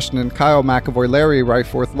Gopala Krishnan, Kyle McAvoy, Larry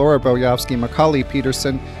Reiforth, Laura Boyovsky, Macaulay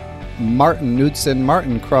Peterson, Martin Knudsen,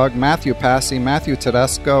 Martin Krug, Matthew Passy, Matthew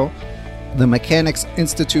Tedesco, the Mechanics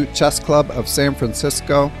Institute Chess Club of San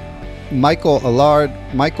Francisco, Michael Allard,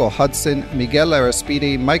 Michael Hudson, Miguel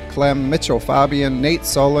Aristide, Mike Clem, Mitchell Fabian, Nate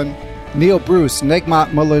Solon, Neil Bruce, Negmat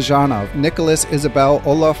Mulajanov, Nicholas Isabel,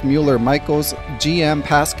 Olaf Mueller-Michaels, GM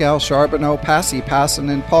Pascal Charbonneau, Passy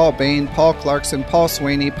Passanen, Paul Bain, Paul Clarkson, Paul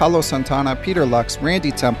Sweeney, Paulo Santana, Peter Lux,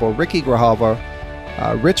 Randy Temple, Ricky Grijalva,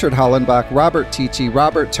 Richard Hollenbach, Robert Tichy,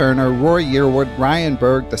 Robert Turner, Roy Yearwood, Ryan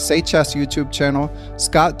Berg, the Say Chess YouTube channel,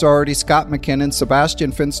 Scott Doherty, Scott McKinnon,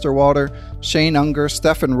 Sebastian Finsterwalder, Shane Unger,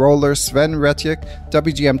 Stefan Roller, Sven Retyk,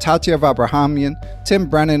 WGM Tatyev Abrahamian, Tim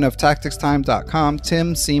Brennan of TacticsTime.com,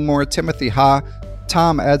 Tim Seymour, Timothy Ha,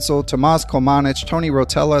 Tom Edsel, Tomas Komanich, Tony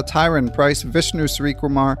Rotella, Tyron Price, Vishnu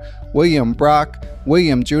Srikumar, William Brock,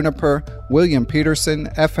 William Juniper, William Peterson,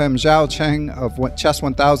 FM Zhao Cheng of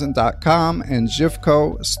Chess1000.com, and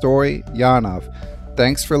Zhivko Stoyanov.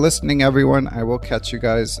 Thanks for listening, everyone. I will catch you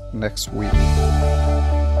guys next week.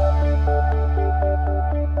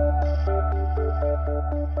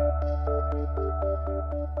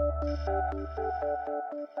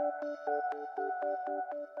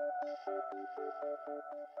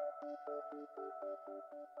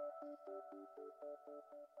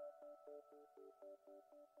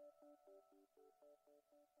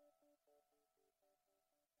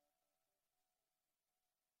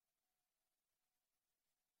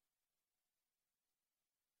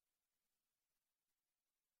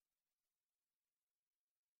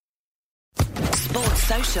 Sports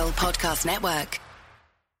Social Podcast Network.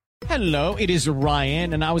 Hello, it is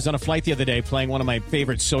Ryan, and I was on a flight the other day playing one of my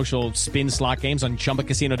favorite social spin slot games on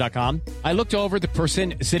ChumbaCasino.com. I looked over at the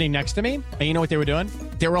person sitting next to me, and you know what they were doing?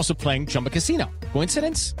 They were also playing Chumba Casino.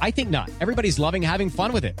 Coincidence? I think not. Everybody's loving having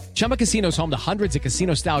fun with it. Chumba Casino is home to hundreds of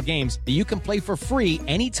casino-style games that you can play for free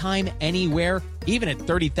anytime, anywhere, even at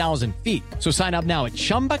 30,000 feet. So sign up now at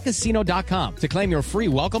ChumbaCasino.com to claim your free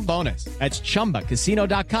welcome bonus. That's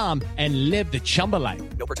ChumbaCasino.com and live the Chumba life.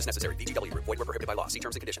 No purchase necessary. VGW Group. Void where prohibited by law. See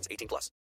terms and conditions. 18+.